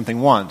just do something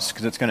once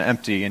because it's going to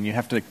empty, and you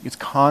have to. It's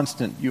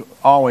constant. You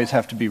always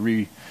have to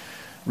be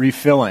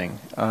refilling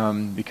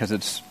because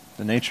it's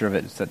the nature of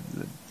it. It's that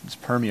it's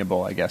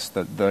permeable. I guess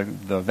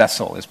the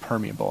vessel is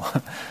permeable.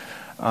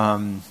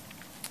 And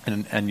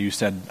you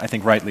said, I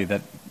think rightly,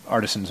 that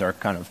artisans are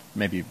kind of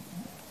maybe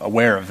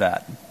aware of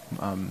that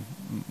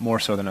more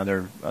so than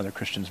other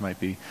Christians might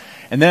be.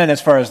 And then,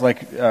 as far as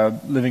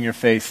living your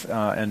faith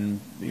and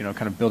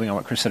kind of building on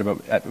what Chris said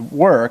about at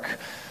work,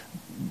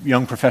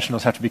 young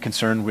professionals have to be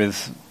concerned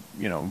with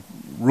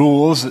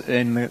rules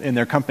in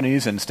their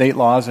companies and state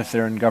laws if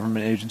they're in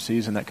government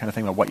agencies and that kind of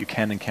thing about what you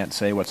can and can't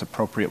say, what's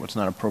appropriate, what's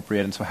not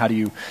appropriate. And so how do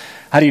you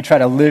try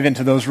to live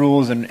into those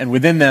rules and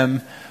within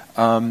them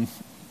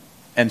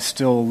and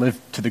still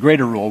live to the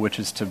greater rule, which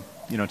is to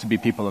be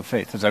people of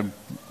faith.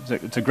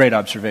 It's a great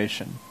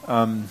observation.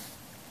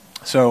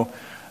 So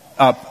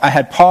I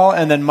had Paul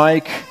and then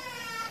Mike,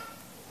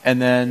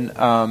 and then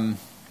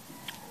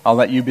I'll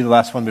let you be the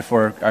last one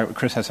before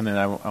Chris has something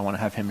that I want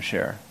to have him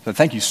share. So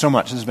thank you so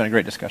much. This has been a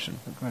great discussion.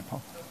 Go ahead,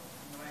 Paul.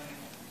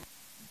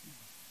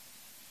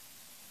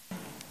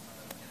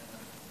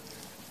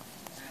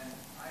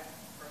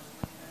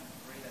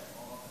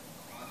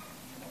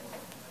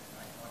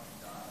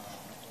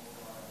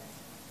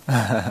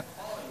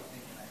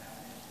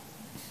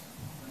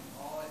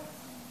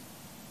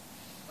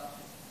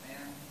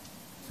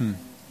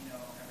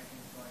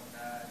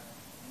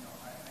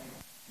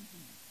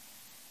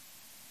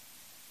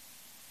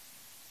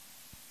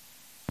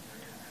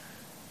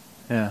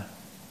 Yeah.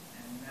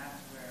 And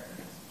that's where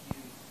it's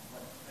cute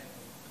what type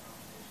of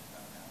conversations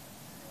I'm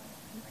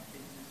having. My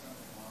kids do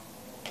something wrong, and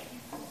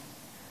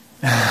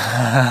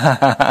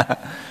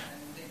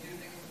they do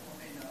things before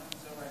they know,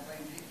 so I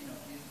blame Jesus,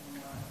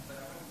 move on.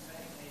 But I wouldn't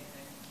say, hey,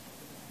 thank you for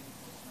the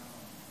beautiful smell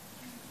Jesus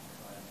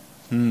provided.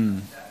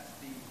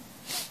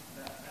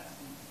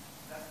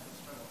 That's the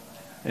struggle that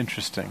I have.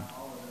 Interesting.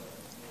 All of the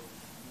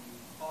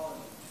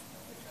quality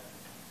of which I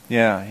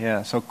do.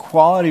 Yeah. So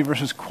quality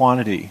versus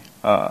quantity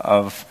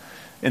of,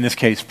 in this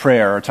case,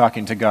 prayer or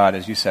talking to God,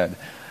 as you said.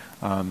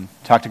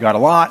 Talk to God a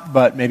lot,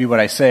 but maybe what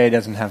I say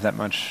doesn't have that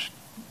much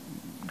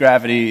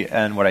gravity,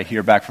 and what I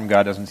hear back from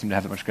God doesn't seem to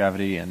have that much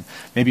gravity. And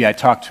maybe I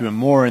talk to Him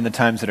more in the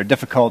times that are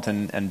difficult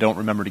and don't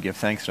remember to give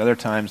thanks at other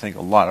times. I think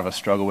a lot of us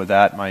struggle with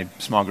that. My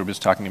small group is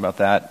talking about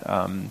that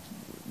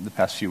the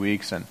past few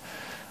weeks. And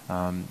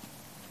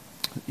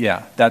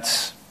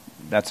that's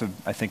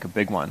I think, a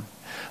big one.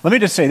 Let me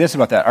just say this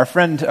about that. Our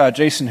friend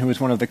Jason, who is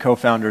one of the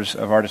co-founders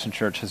of Artisan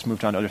Church, has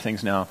moved on to other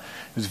things now,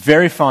 is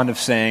very fond of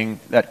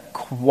saying that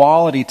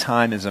quality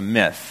time is a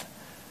myth,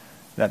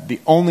 that the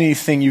only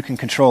thing you can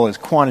control is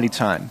quantity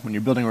time. When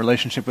you're building a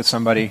relationship with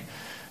somebody,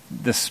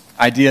 this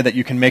idea that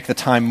you can make the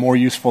time more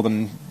useful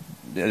than,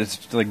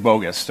 it's like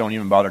bogus. Don't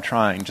even bother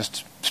trying.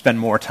 Just spend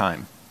more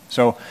time.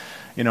 So,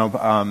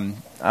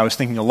 I was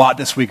thinking a lot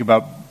this week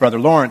about Brother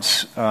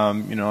Lawrence,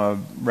 a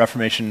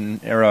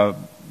Reformation-era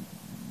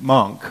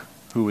monk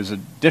who was a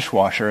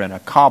dishwasher and a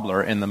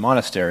cobbler in the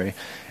monastery,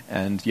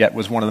 and yet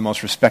was one of the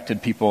most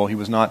respected people. He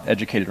was not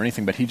educated or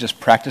anything, but he just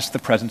practiced the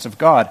presence of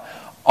God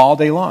all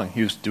day long.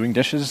 He was doing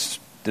dishes,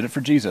 did it for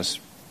Jesus.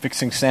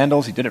 Fixing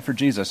sandals, he did it for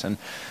Jesus. And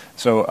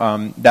so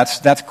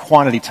that's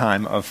quantity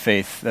time of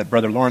faith that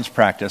Brother Lawrence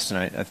practiced.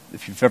 And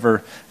if you've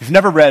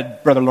never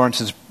read Brother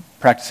Lawrence's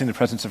Practicing the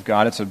Presence of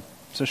God, it's a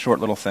short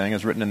little thing. It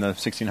was written in the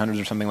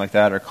 1600s or something like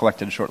that, or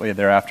collected shortly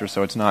thereafter.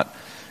 So it's not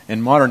in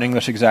modern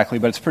English exactly,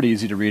 but it's pretty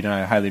easy to read, and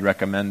I highly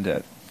recommend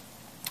it.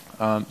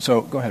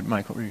 So go ahead,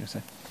 Mike. What were you going to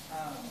say? It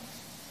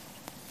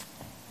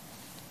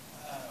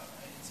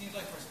seems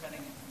like we're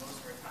spending most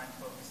of our time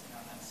focusing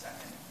on that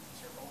second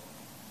circle.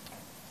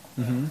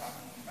 Mm-hmm.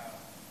 Talking about,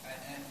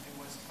 and it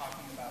was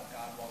talking about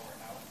God while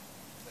we're out.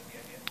 Is that the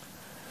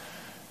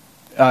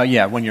idea?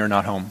 Yeah, when you're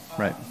not home,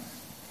 right.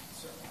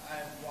 So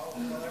while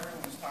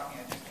everyone was talking,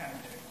 I just kind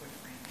of did a quick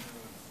read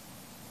through of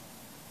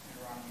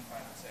Deuteronomy 5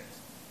 and 6.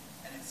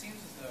 And it seems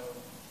as though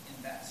in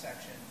that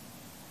section,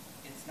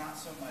 it's not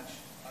so much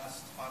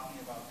us talking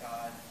about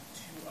God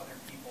to other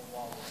people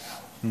while we're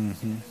out Mhm.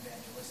 in an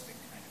evangelistic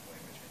kind of way,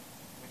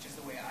 which is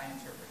the way I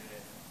interpreted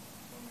it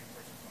when we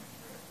first were going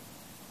through it.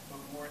 But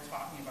more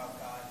talking about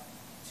God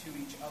to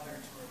each other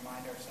to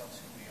remind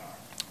ourselves who we are.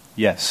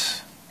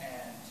 Yes.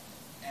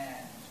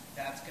 And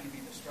that's going to be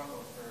the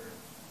struggle for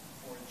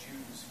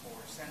Jews for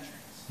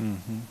centuries.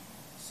 Mm-hmm.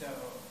 So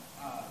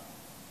I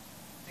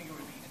think it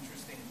would be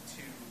interesting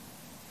to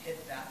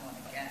hit that one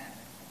again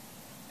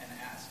and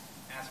ask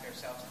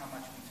ourselves how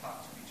much we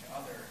talk to each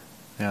other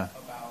Yeah.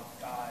 about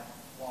God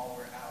while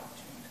we're out,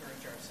 to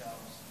encourage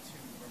ourselves to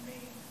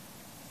remain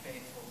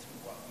faithful to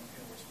what we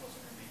feel we're supposed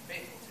to remain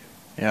faithful to.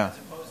 Yeah. As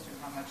opposed to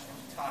how much do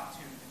we talk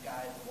to the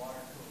guy at the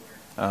water cooler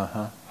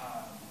Uh-huh.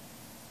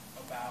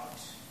 about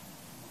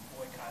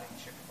boycotting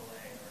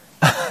Chick-fil-A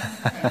or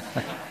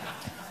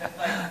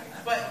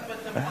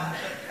but the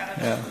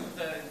kind of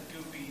the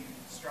goofy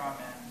straw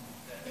man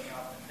that we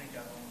often think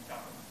of when we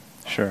talk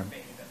about Sure.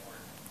 faith at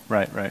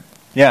work. Right.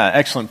 Yeah,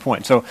 excellent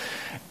point. So,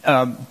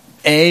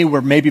 A, we're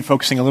maybe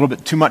focusing a little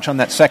bit too much on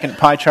that second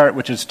pie chart,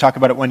 which is talk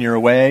about it when you're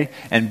away.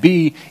 And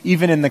B,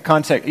 even in the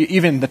context,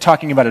 even the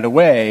talking about it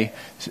away,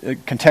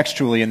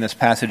 contextually in this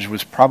passage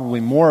was probably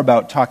more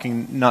about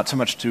talking not so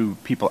much to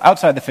people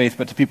outside the faith,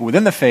 but to people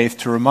within the faith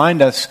to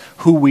remind us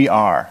who we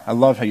are. I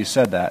love how you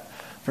said that.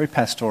 Very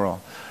pastoral.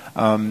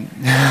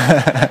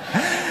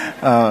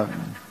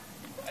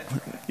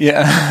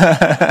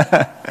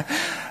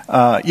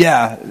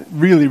 Yeah,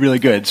 really, really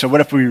good. So what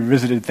if we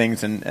revisited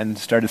things and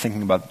started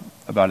thinking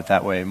about it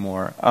that way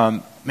more?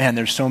 Man,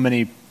 there's so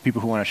many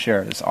people who want to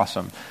share. It's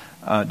awesome.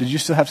 Did you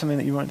still have something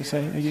that you wanted to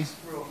say, Iggy? Just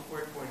real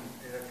quick, when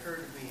it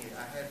occurred to me,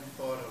 I hadn't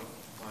thought of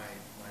my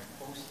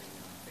posting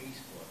on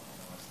Facebook when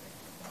I was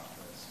thinking about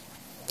this.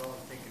 I was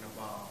only thinking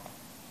about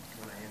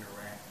when I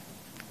interact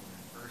with people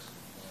in person.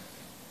 But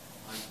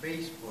on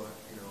Facebook,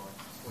 it's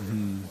like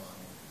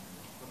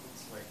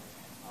it's like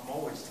I'm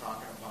always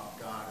talking about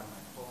God in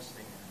my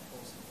posting, and I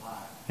post a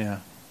lot.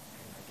 Yeah.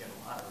 And I get a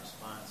lot of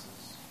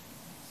responses.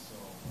 So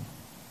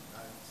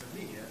to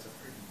me, that's a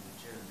pretty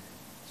legitimate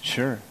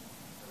Sure.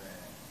 for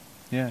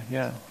that.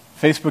 Yeah.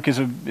 Facebook is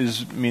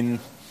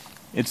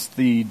it's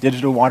the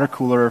digital water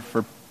cooler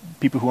for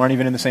people who aren't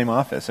even in the same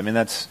office. I mean,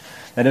 that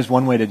is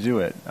one way to do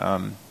it.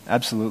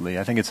 Absolutely.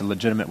 I think it's a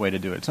legitimate way to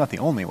do it. It's not the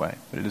only way,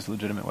 but it is a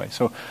legitimate way.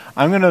 So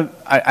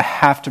I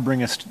have to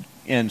bring us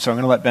in, so I'm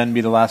going to let Ben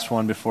be the last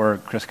one before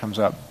Chris comes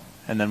up,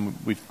 and then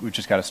we've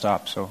just got to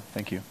stop, so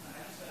thank you.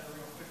 I just had a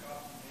real quick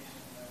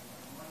observation that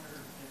I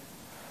wonder if the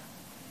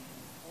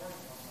fourth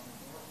one on the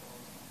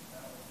doorpost,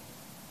 that would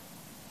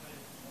put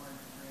it more in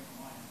your frame of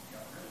mind. You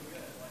got really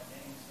good at like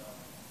hanging stuff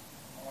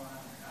all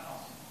around your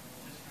house.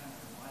 It just kind of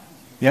reminds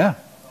you Yeah.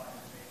 about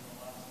your faith in the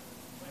last when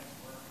you went to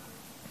work or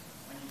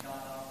when you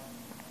got up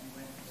and you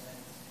went to bed.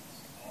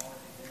 It's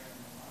already there in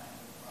your mind.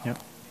 Yep.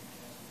 It probably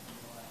makes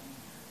it a lot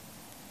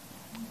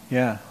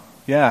easier.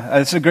 Yeah,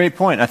 that's a great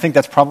point. I think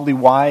that's probably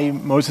why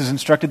Moses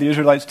instructed the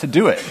Israelites to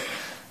do it.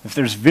 If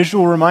there's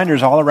visual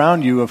reminders all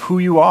around you of who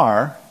you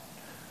are,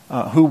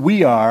 who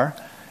we are,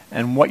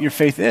 and what your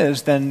faith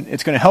is, then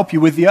it's going to help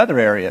you with the other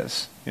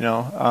areas.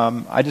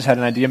 I just had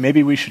an idea.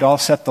 Maybe we should all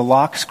set the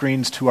lock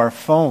screens to our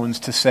phones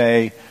to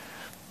say,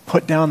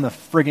 put down the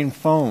frigging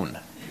phone.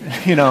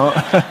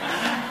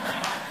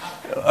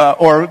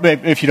 Or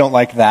if you don't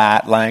like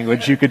that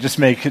language, you could just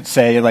make it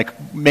say,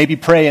 like, maybe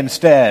pray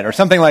instead, or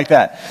something like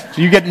that.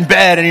 So you get in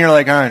bed and you're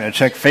like, I'm going to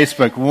check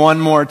Facebook one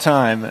more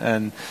time,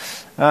 and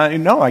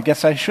no, I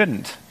guess I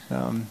shouldn't.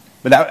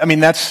 But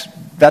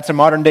that's a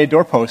modern day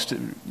doorpost,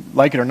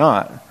 like it or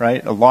not,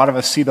 right? A lot of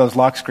us see those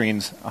lock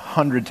screens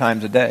 100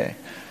 times a day.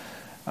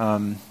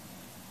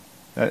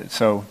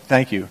 So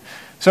thank you.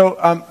 So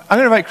I'm going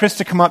to invite Chris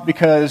to come up,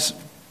 because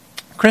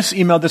Chris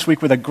emailed this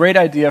week with a great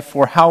idea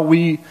for how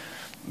we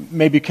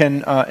maybe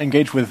can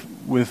engage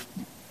with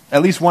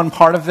at least one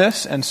part of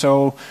this. And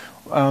so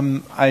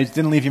I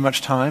didn't leave you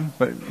much time,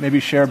 but maybe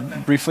share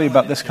briefly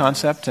about this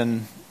concept,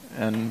 and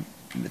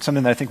it's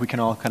something that I think we can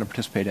all kind of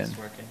participate in. Is this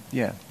working?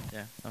 Yeah.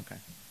 Yeah, okay.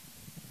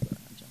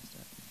 Adjust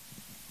it.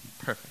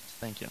 Perfect,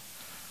 thank you.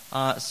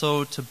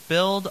 So to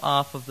build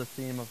off of the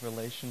theme of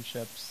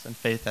relationships and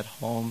faith at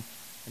home,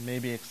 and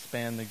maybe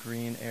expand the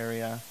green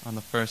area on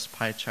the first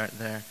pie chart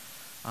there,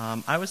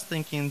 I was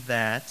thinking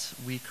that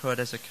we could,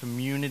 as a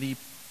community,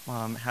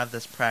 have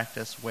this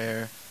practice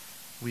where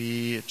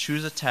we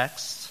choose a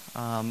text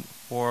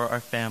for our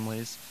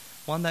families,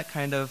 one that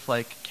kind of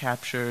like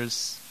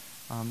captures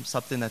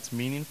something that's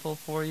meaningful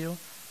for you,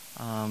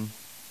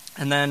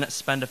 and then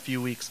spend a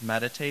few weeks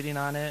meditating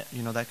on it.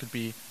 That could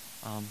be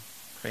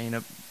praying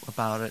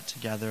about it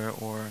together,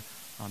 or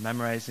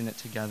memorizing it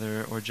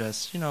together, or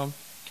just,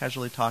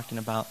 casually talking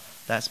about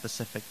that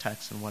specific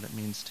text and what it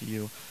means to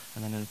you.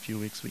 And then in a few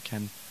weeks we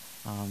can,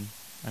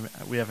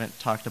 we haven't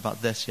talked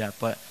about this yet,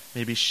 but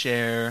maybe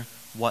share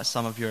what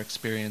some of your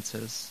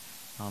experiences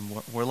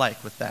were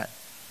like with that.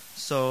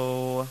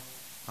 So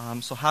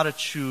how to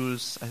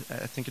choose, I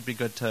think it'd be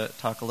good to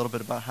talk a little bit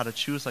about how to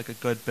choose like a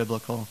good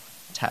biblical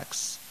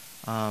text.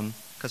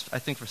 Because I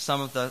think for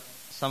some of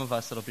some of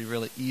us it'll be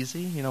really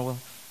easy,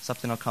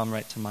 something will come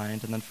right to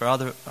mind, and then for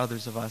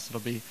others of us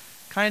it'll be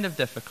kind of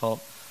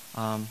difficult.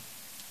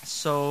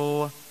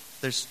 So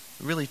there's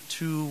really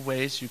two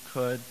ways you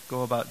could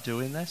go about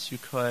doing this. You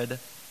could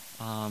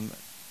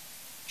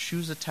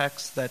choose a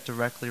text that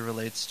directly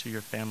relates to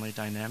your family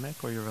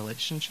dynamic or your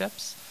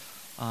relationships,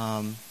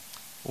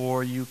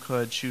 or you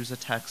could choose a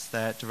text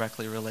that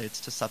directly relates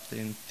to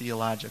something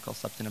theological,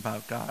 something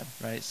about God,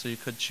 right? So you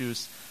could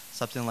choose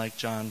something like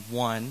John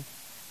 1,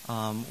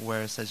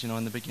 where it says,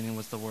 in the beginning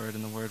was the Word,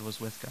 and the Word was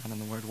with God,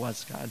 and the Word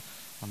was God.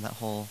 That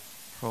whole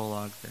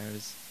prologue there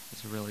is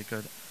a really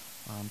good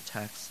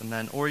text. And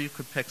then, or you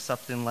could pick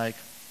something like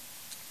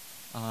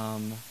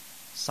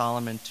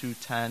Solomon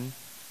 2:10,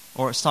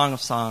 or Song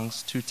of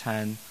Songs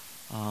 2:10,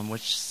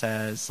 which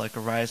says,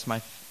 arise,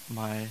 my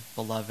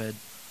beloved,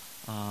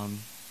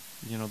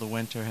 the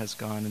winter has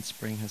gone and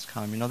spring has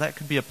come. That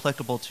could be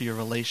applicable to your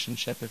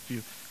relationship if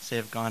you, say,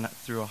 have gone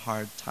through a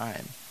hard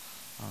time.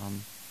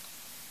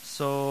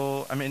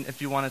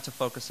 If you wanted to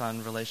focus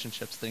on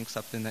relationships, think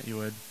something that you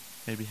would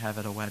maybe have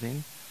at a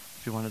wedding.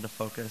 If you wanted to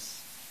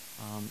focus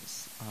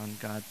on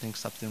God, think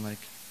something like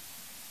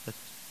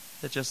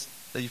that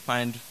you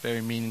find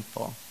very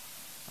meaningful.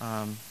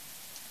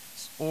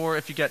 Or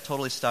if you get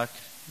totally stuck,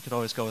 you could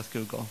always go with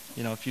Google.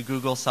 If you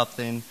Google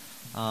something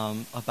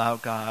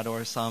about God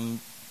or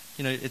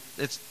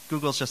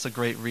Google's just a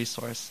great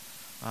resource.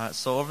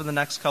 So over the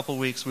next couple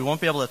weeks, we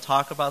won't be able to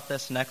talk about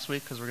this next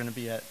week because we're going to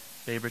be at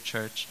Baber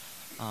Church.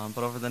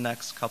 But over the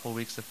next couple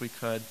weeks, if we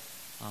could,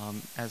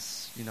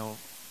 as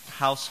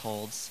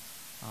households,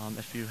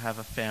 if you have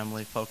a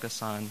family,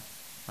 focus on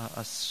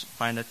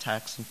find a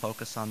text and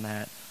focus on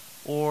that.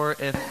 Or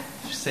if,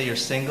 say, you're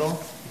single,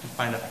 you can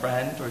find a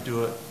friend or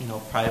do it,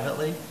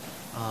 privately.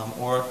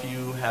 Or if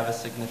you have a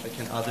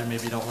significant other,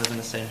 maybe you don't live in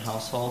the same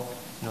household,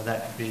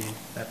 that could be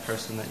that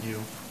person that you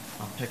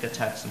pick a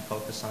text and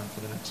focus on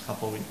for the next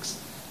couple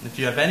weeks. And if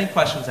you have any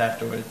questions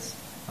afterwards,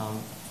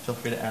 feel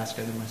free to ask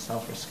either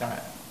myself or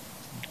Scott.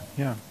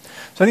 Yeah.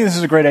 So I think this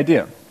is a great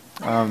idea.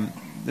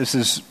 This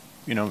is,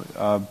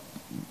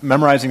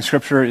 memorizing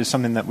Scripture is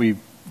something that we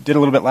did a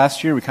little bit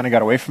last year. We kind of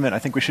got away from it. I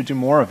think we should do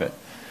more of it.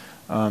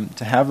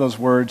 To have those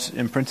words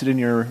imprinted in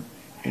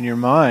your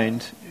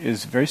mind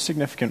is very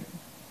significant,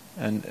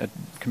 and it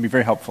can be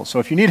very helpful. So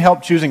if you need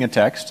help choosing a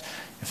text,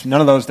 if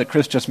none of those that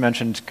Chris just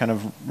mentioned kind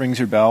of rings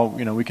your bell,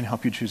 we can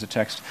help you choose a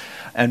text.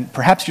 And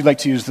perhaps you'd like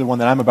to use the one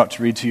that I'm about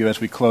to read to you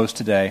as we close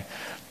today.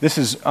 This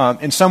is,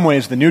 in some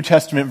ways, the New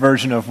Testament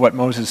version of what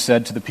Moses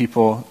said to the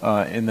people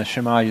in the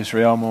Shema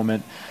Yisrael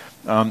moment.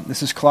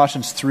 This is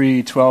Colossians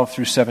 3:12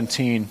 through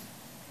 17.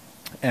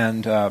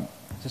 And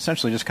it's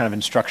essentially just kind of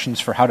instructions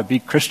for how to be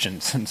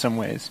Christians in some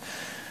ways.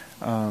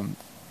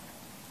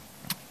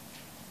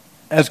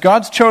 As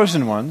God's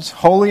chosen ones,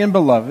 holy and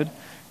beloved,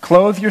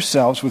 clothe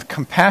yourselves with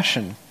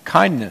compassion,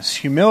 kindness,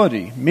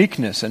 humility,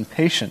 meekness, and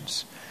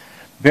patience.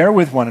 Bear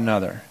with one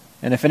another.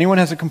 And if anyone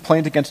has a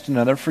complaint against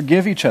another,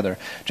 forgive each other.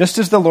 Just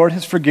as the Lord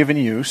has forgiven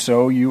you,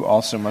 so you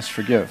also must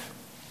forgive.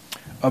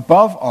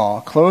 Above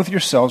all, clothe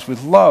yourselves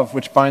with love,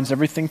 which binds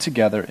everything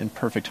together in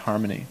perfect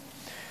harmony.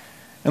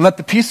 And let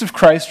the peace of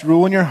Christ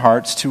rule in your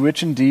hearts, to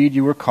which indeed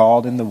you were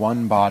called in the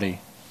one body.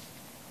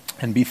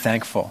 And be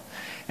thankful.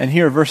 And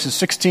here, verses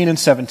 16 and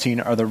 17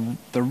 are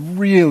the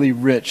really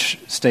rich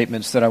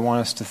statements that I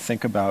want us to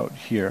think about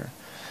here.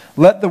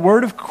 Let the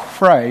word of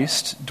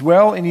Christ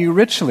dwell in you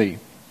richly.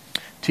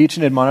 Teach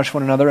and admonish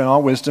one another in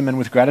all wisdom, and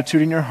with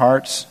gratitude in your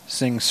hearts,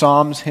 sing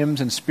psalms,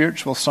 hymns, and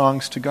spiritual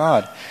songs to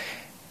God.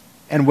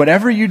 And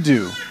whatever you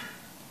do,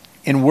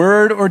 in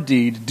word or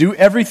deed, do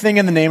everything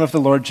in the name of the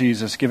Lord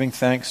Jesus, giving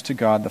thanks to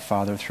God the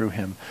Father through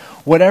him.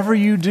 Whatever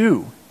you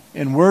do,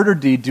 in word or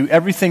deed, do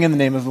everything in the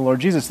name of the Lord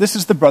Jesus. This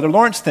is the Brother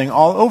Lawrence thing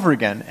all over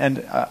again.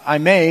 And I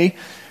may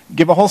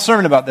give a whole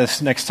sermon about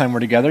this next time we're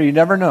together. You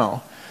never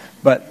know.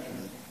 But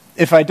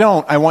if I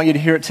don't, I want you to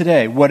hear it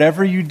today.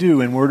 Whatever you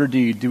do in word or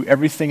deed, do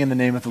everything in the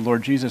name of the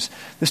Lord Jesus.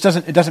 It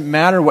doesn't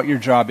matter what your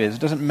job is.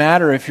 It doesn't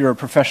matter if you're a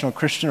professional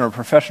Christian or a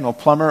professional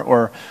plumber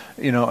or,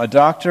 a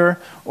doctor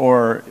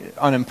or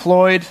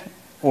unemployed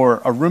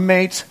or a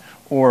roommate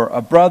or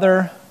a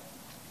brother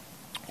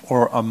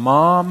or a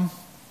mom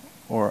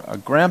or a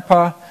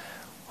grandpa.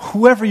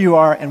 Whoever you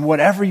are and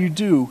whatever you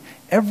do,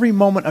 every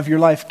moment of your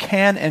life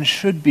can and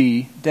should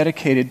be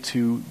dedicated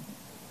to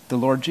the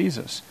Lord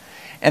Jesus.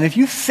 And if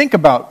you think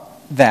about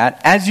that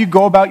as you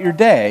go about your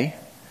day,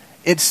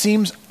 it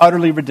seems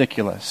utterly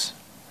ridiculous.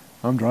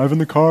 I'm driving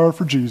the car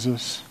for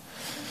Jesus.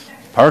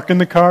 Parking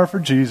the car for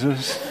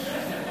Jesus.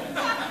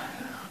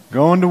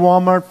 Going to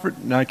Walmart for...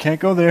 No, I can't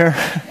go there.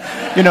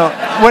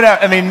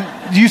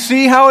 Do you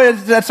see how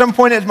at some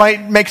point it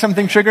might make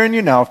something trigger in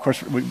you? No, of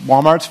course,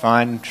 Walmart's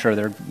fine. Sure,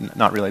 they're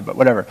not really, but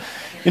whatever.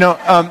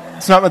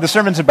 It's not what the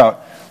sermon's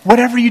about.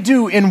 Whatever you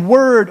do in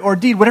word or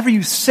deed, whatever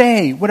you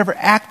say, whatever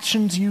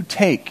actions you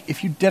take,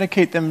 if you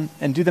dedicate them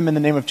and do them in the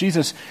name of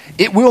Jesus,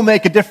 it will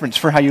make a difference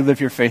for how you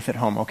live your faith at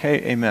home, okay?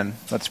 Amen.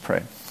 Let's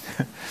pray.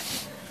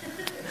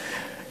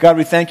 God,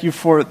 we thank you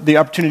for the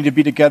opportunity to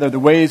be together, the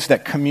ways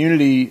that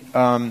community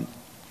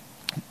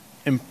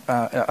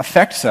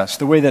affects us,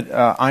 the way that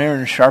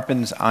iron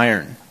sharpens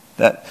iron,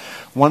 that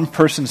one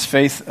person's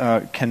faith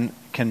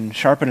can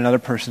sharpen another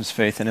person's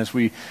faith, and as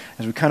we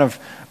kind of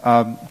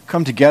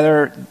come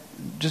together,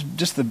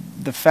 just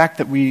the fact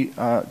that we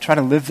try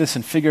to live this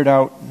and figure it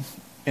out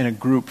in a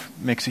group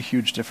makes a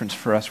huge difference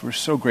for us. We're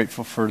so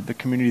grateful for the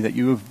community that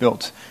you have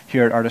built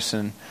here at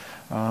Artisan,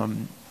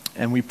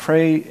 and we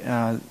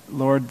pray,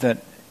 Lord,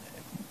 that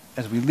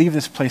as we leave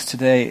this place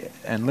today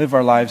and live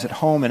our lives at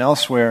home and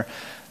elsewhere,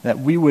 that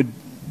we would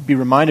be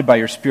reminded by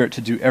your Spirit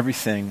to do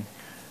everything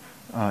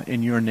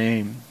in your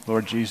name,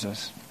 Lord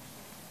Jesus.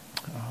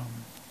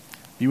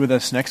 Be with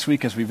us next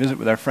week as we visit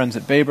with our friends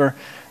at Baber,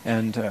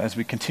 and as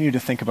we continue to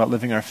think about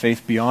living our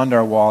faith beyond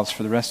our walls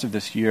for the rest of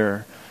this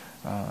year.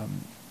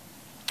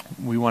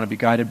 We want to be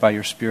guided by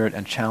your Spirit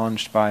and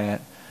challenged by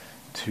it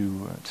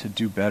to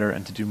do better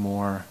and to do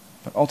more.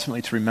 But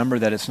ultimately to remember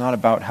that it's not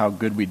about how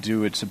good we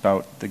do, it's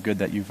about the good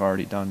that you've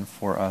already done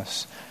for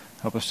us.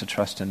 Help us to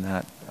trust in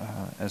that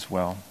as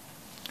well.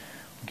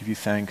 We give you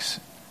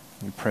thanks.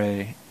 We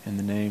pray in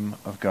the name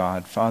of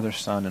God, Father,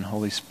 Son, and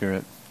Holy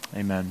Spirit.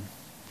 Amen.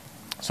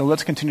 So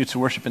let's continue to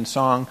worship in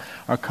song.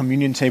 Our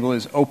communion table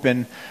is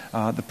open.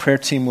 The prayer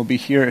team will be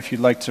here. If you'd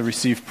like to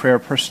receive prayer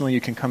personally,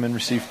 you can come and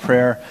receive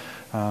prayer.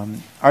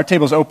 Our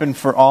table is open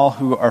for all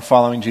who are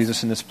following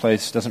Jesus in this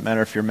place. Doesn't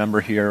matter if you're a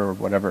member here or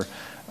whatever.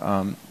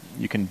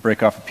 You can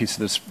break off a piece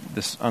of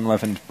this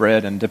unleavened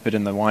bread and dip it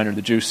in the wine or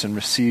the juice and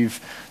receive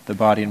the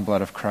body and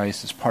blood of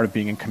Christ as part of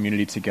being in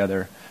community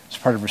together, as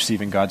part of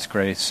receiving God's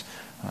grace.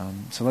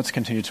 So let's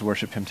continue to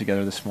worship him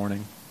together this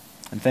morning.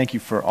 And thank you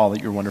for all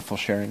that your wonderful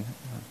sharing.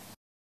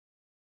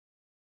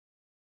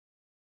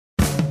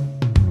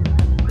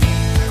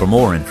 For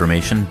more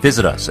information,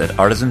 visit us at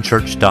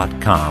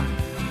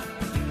artisanchurch.com.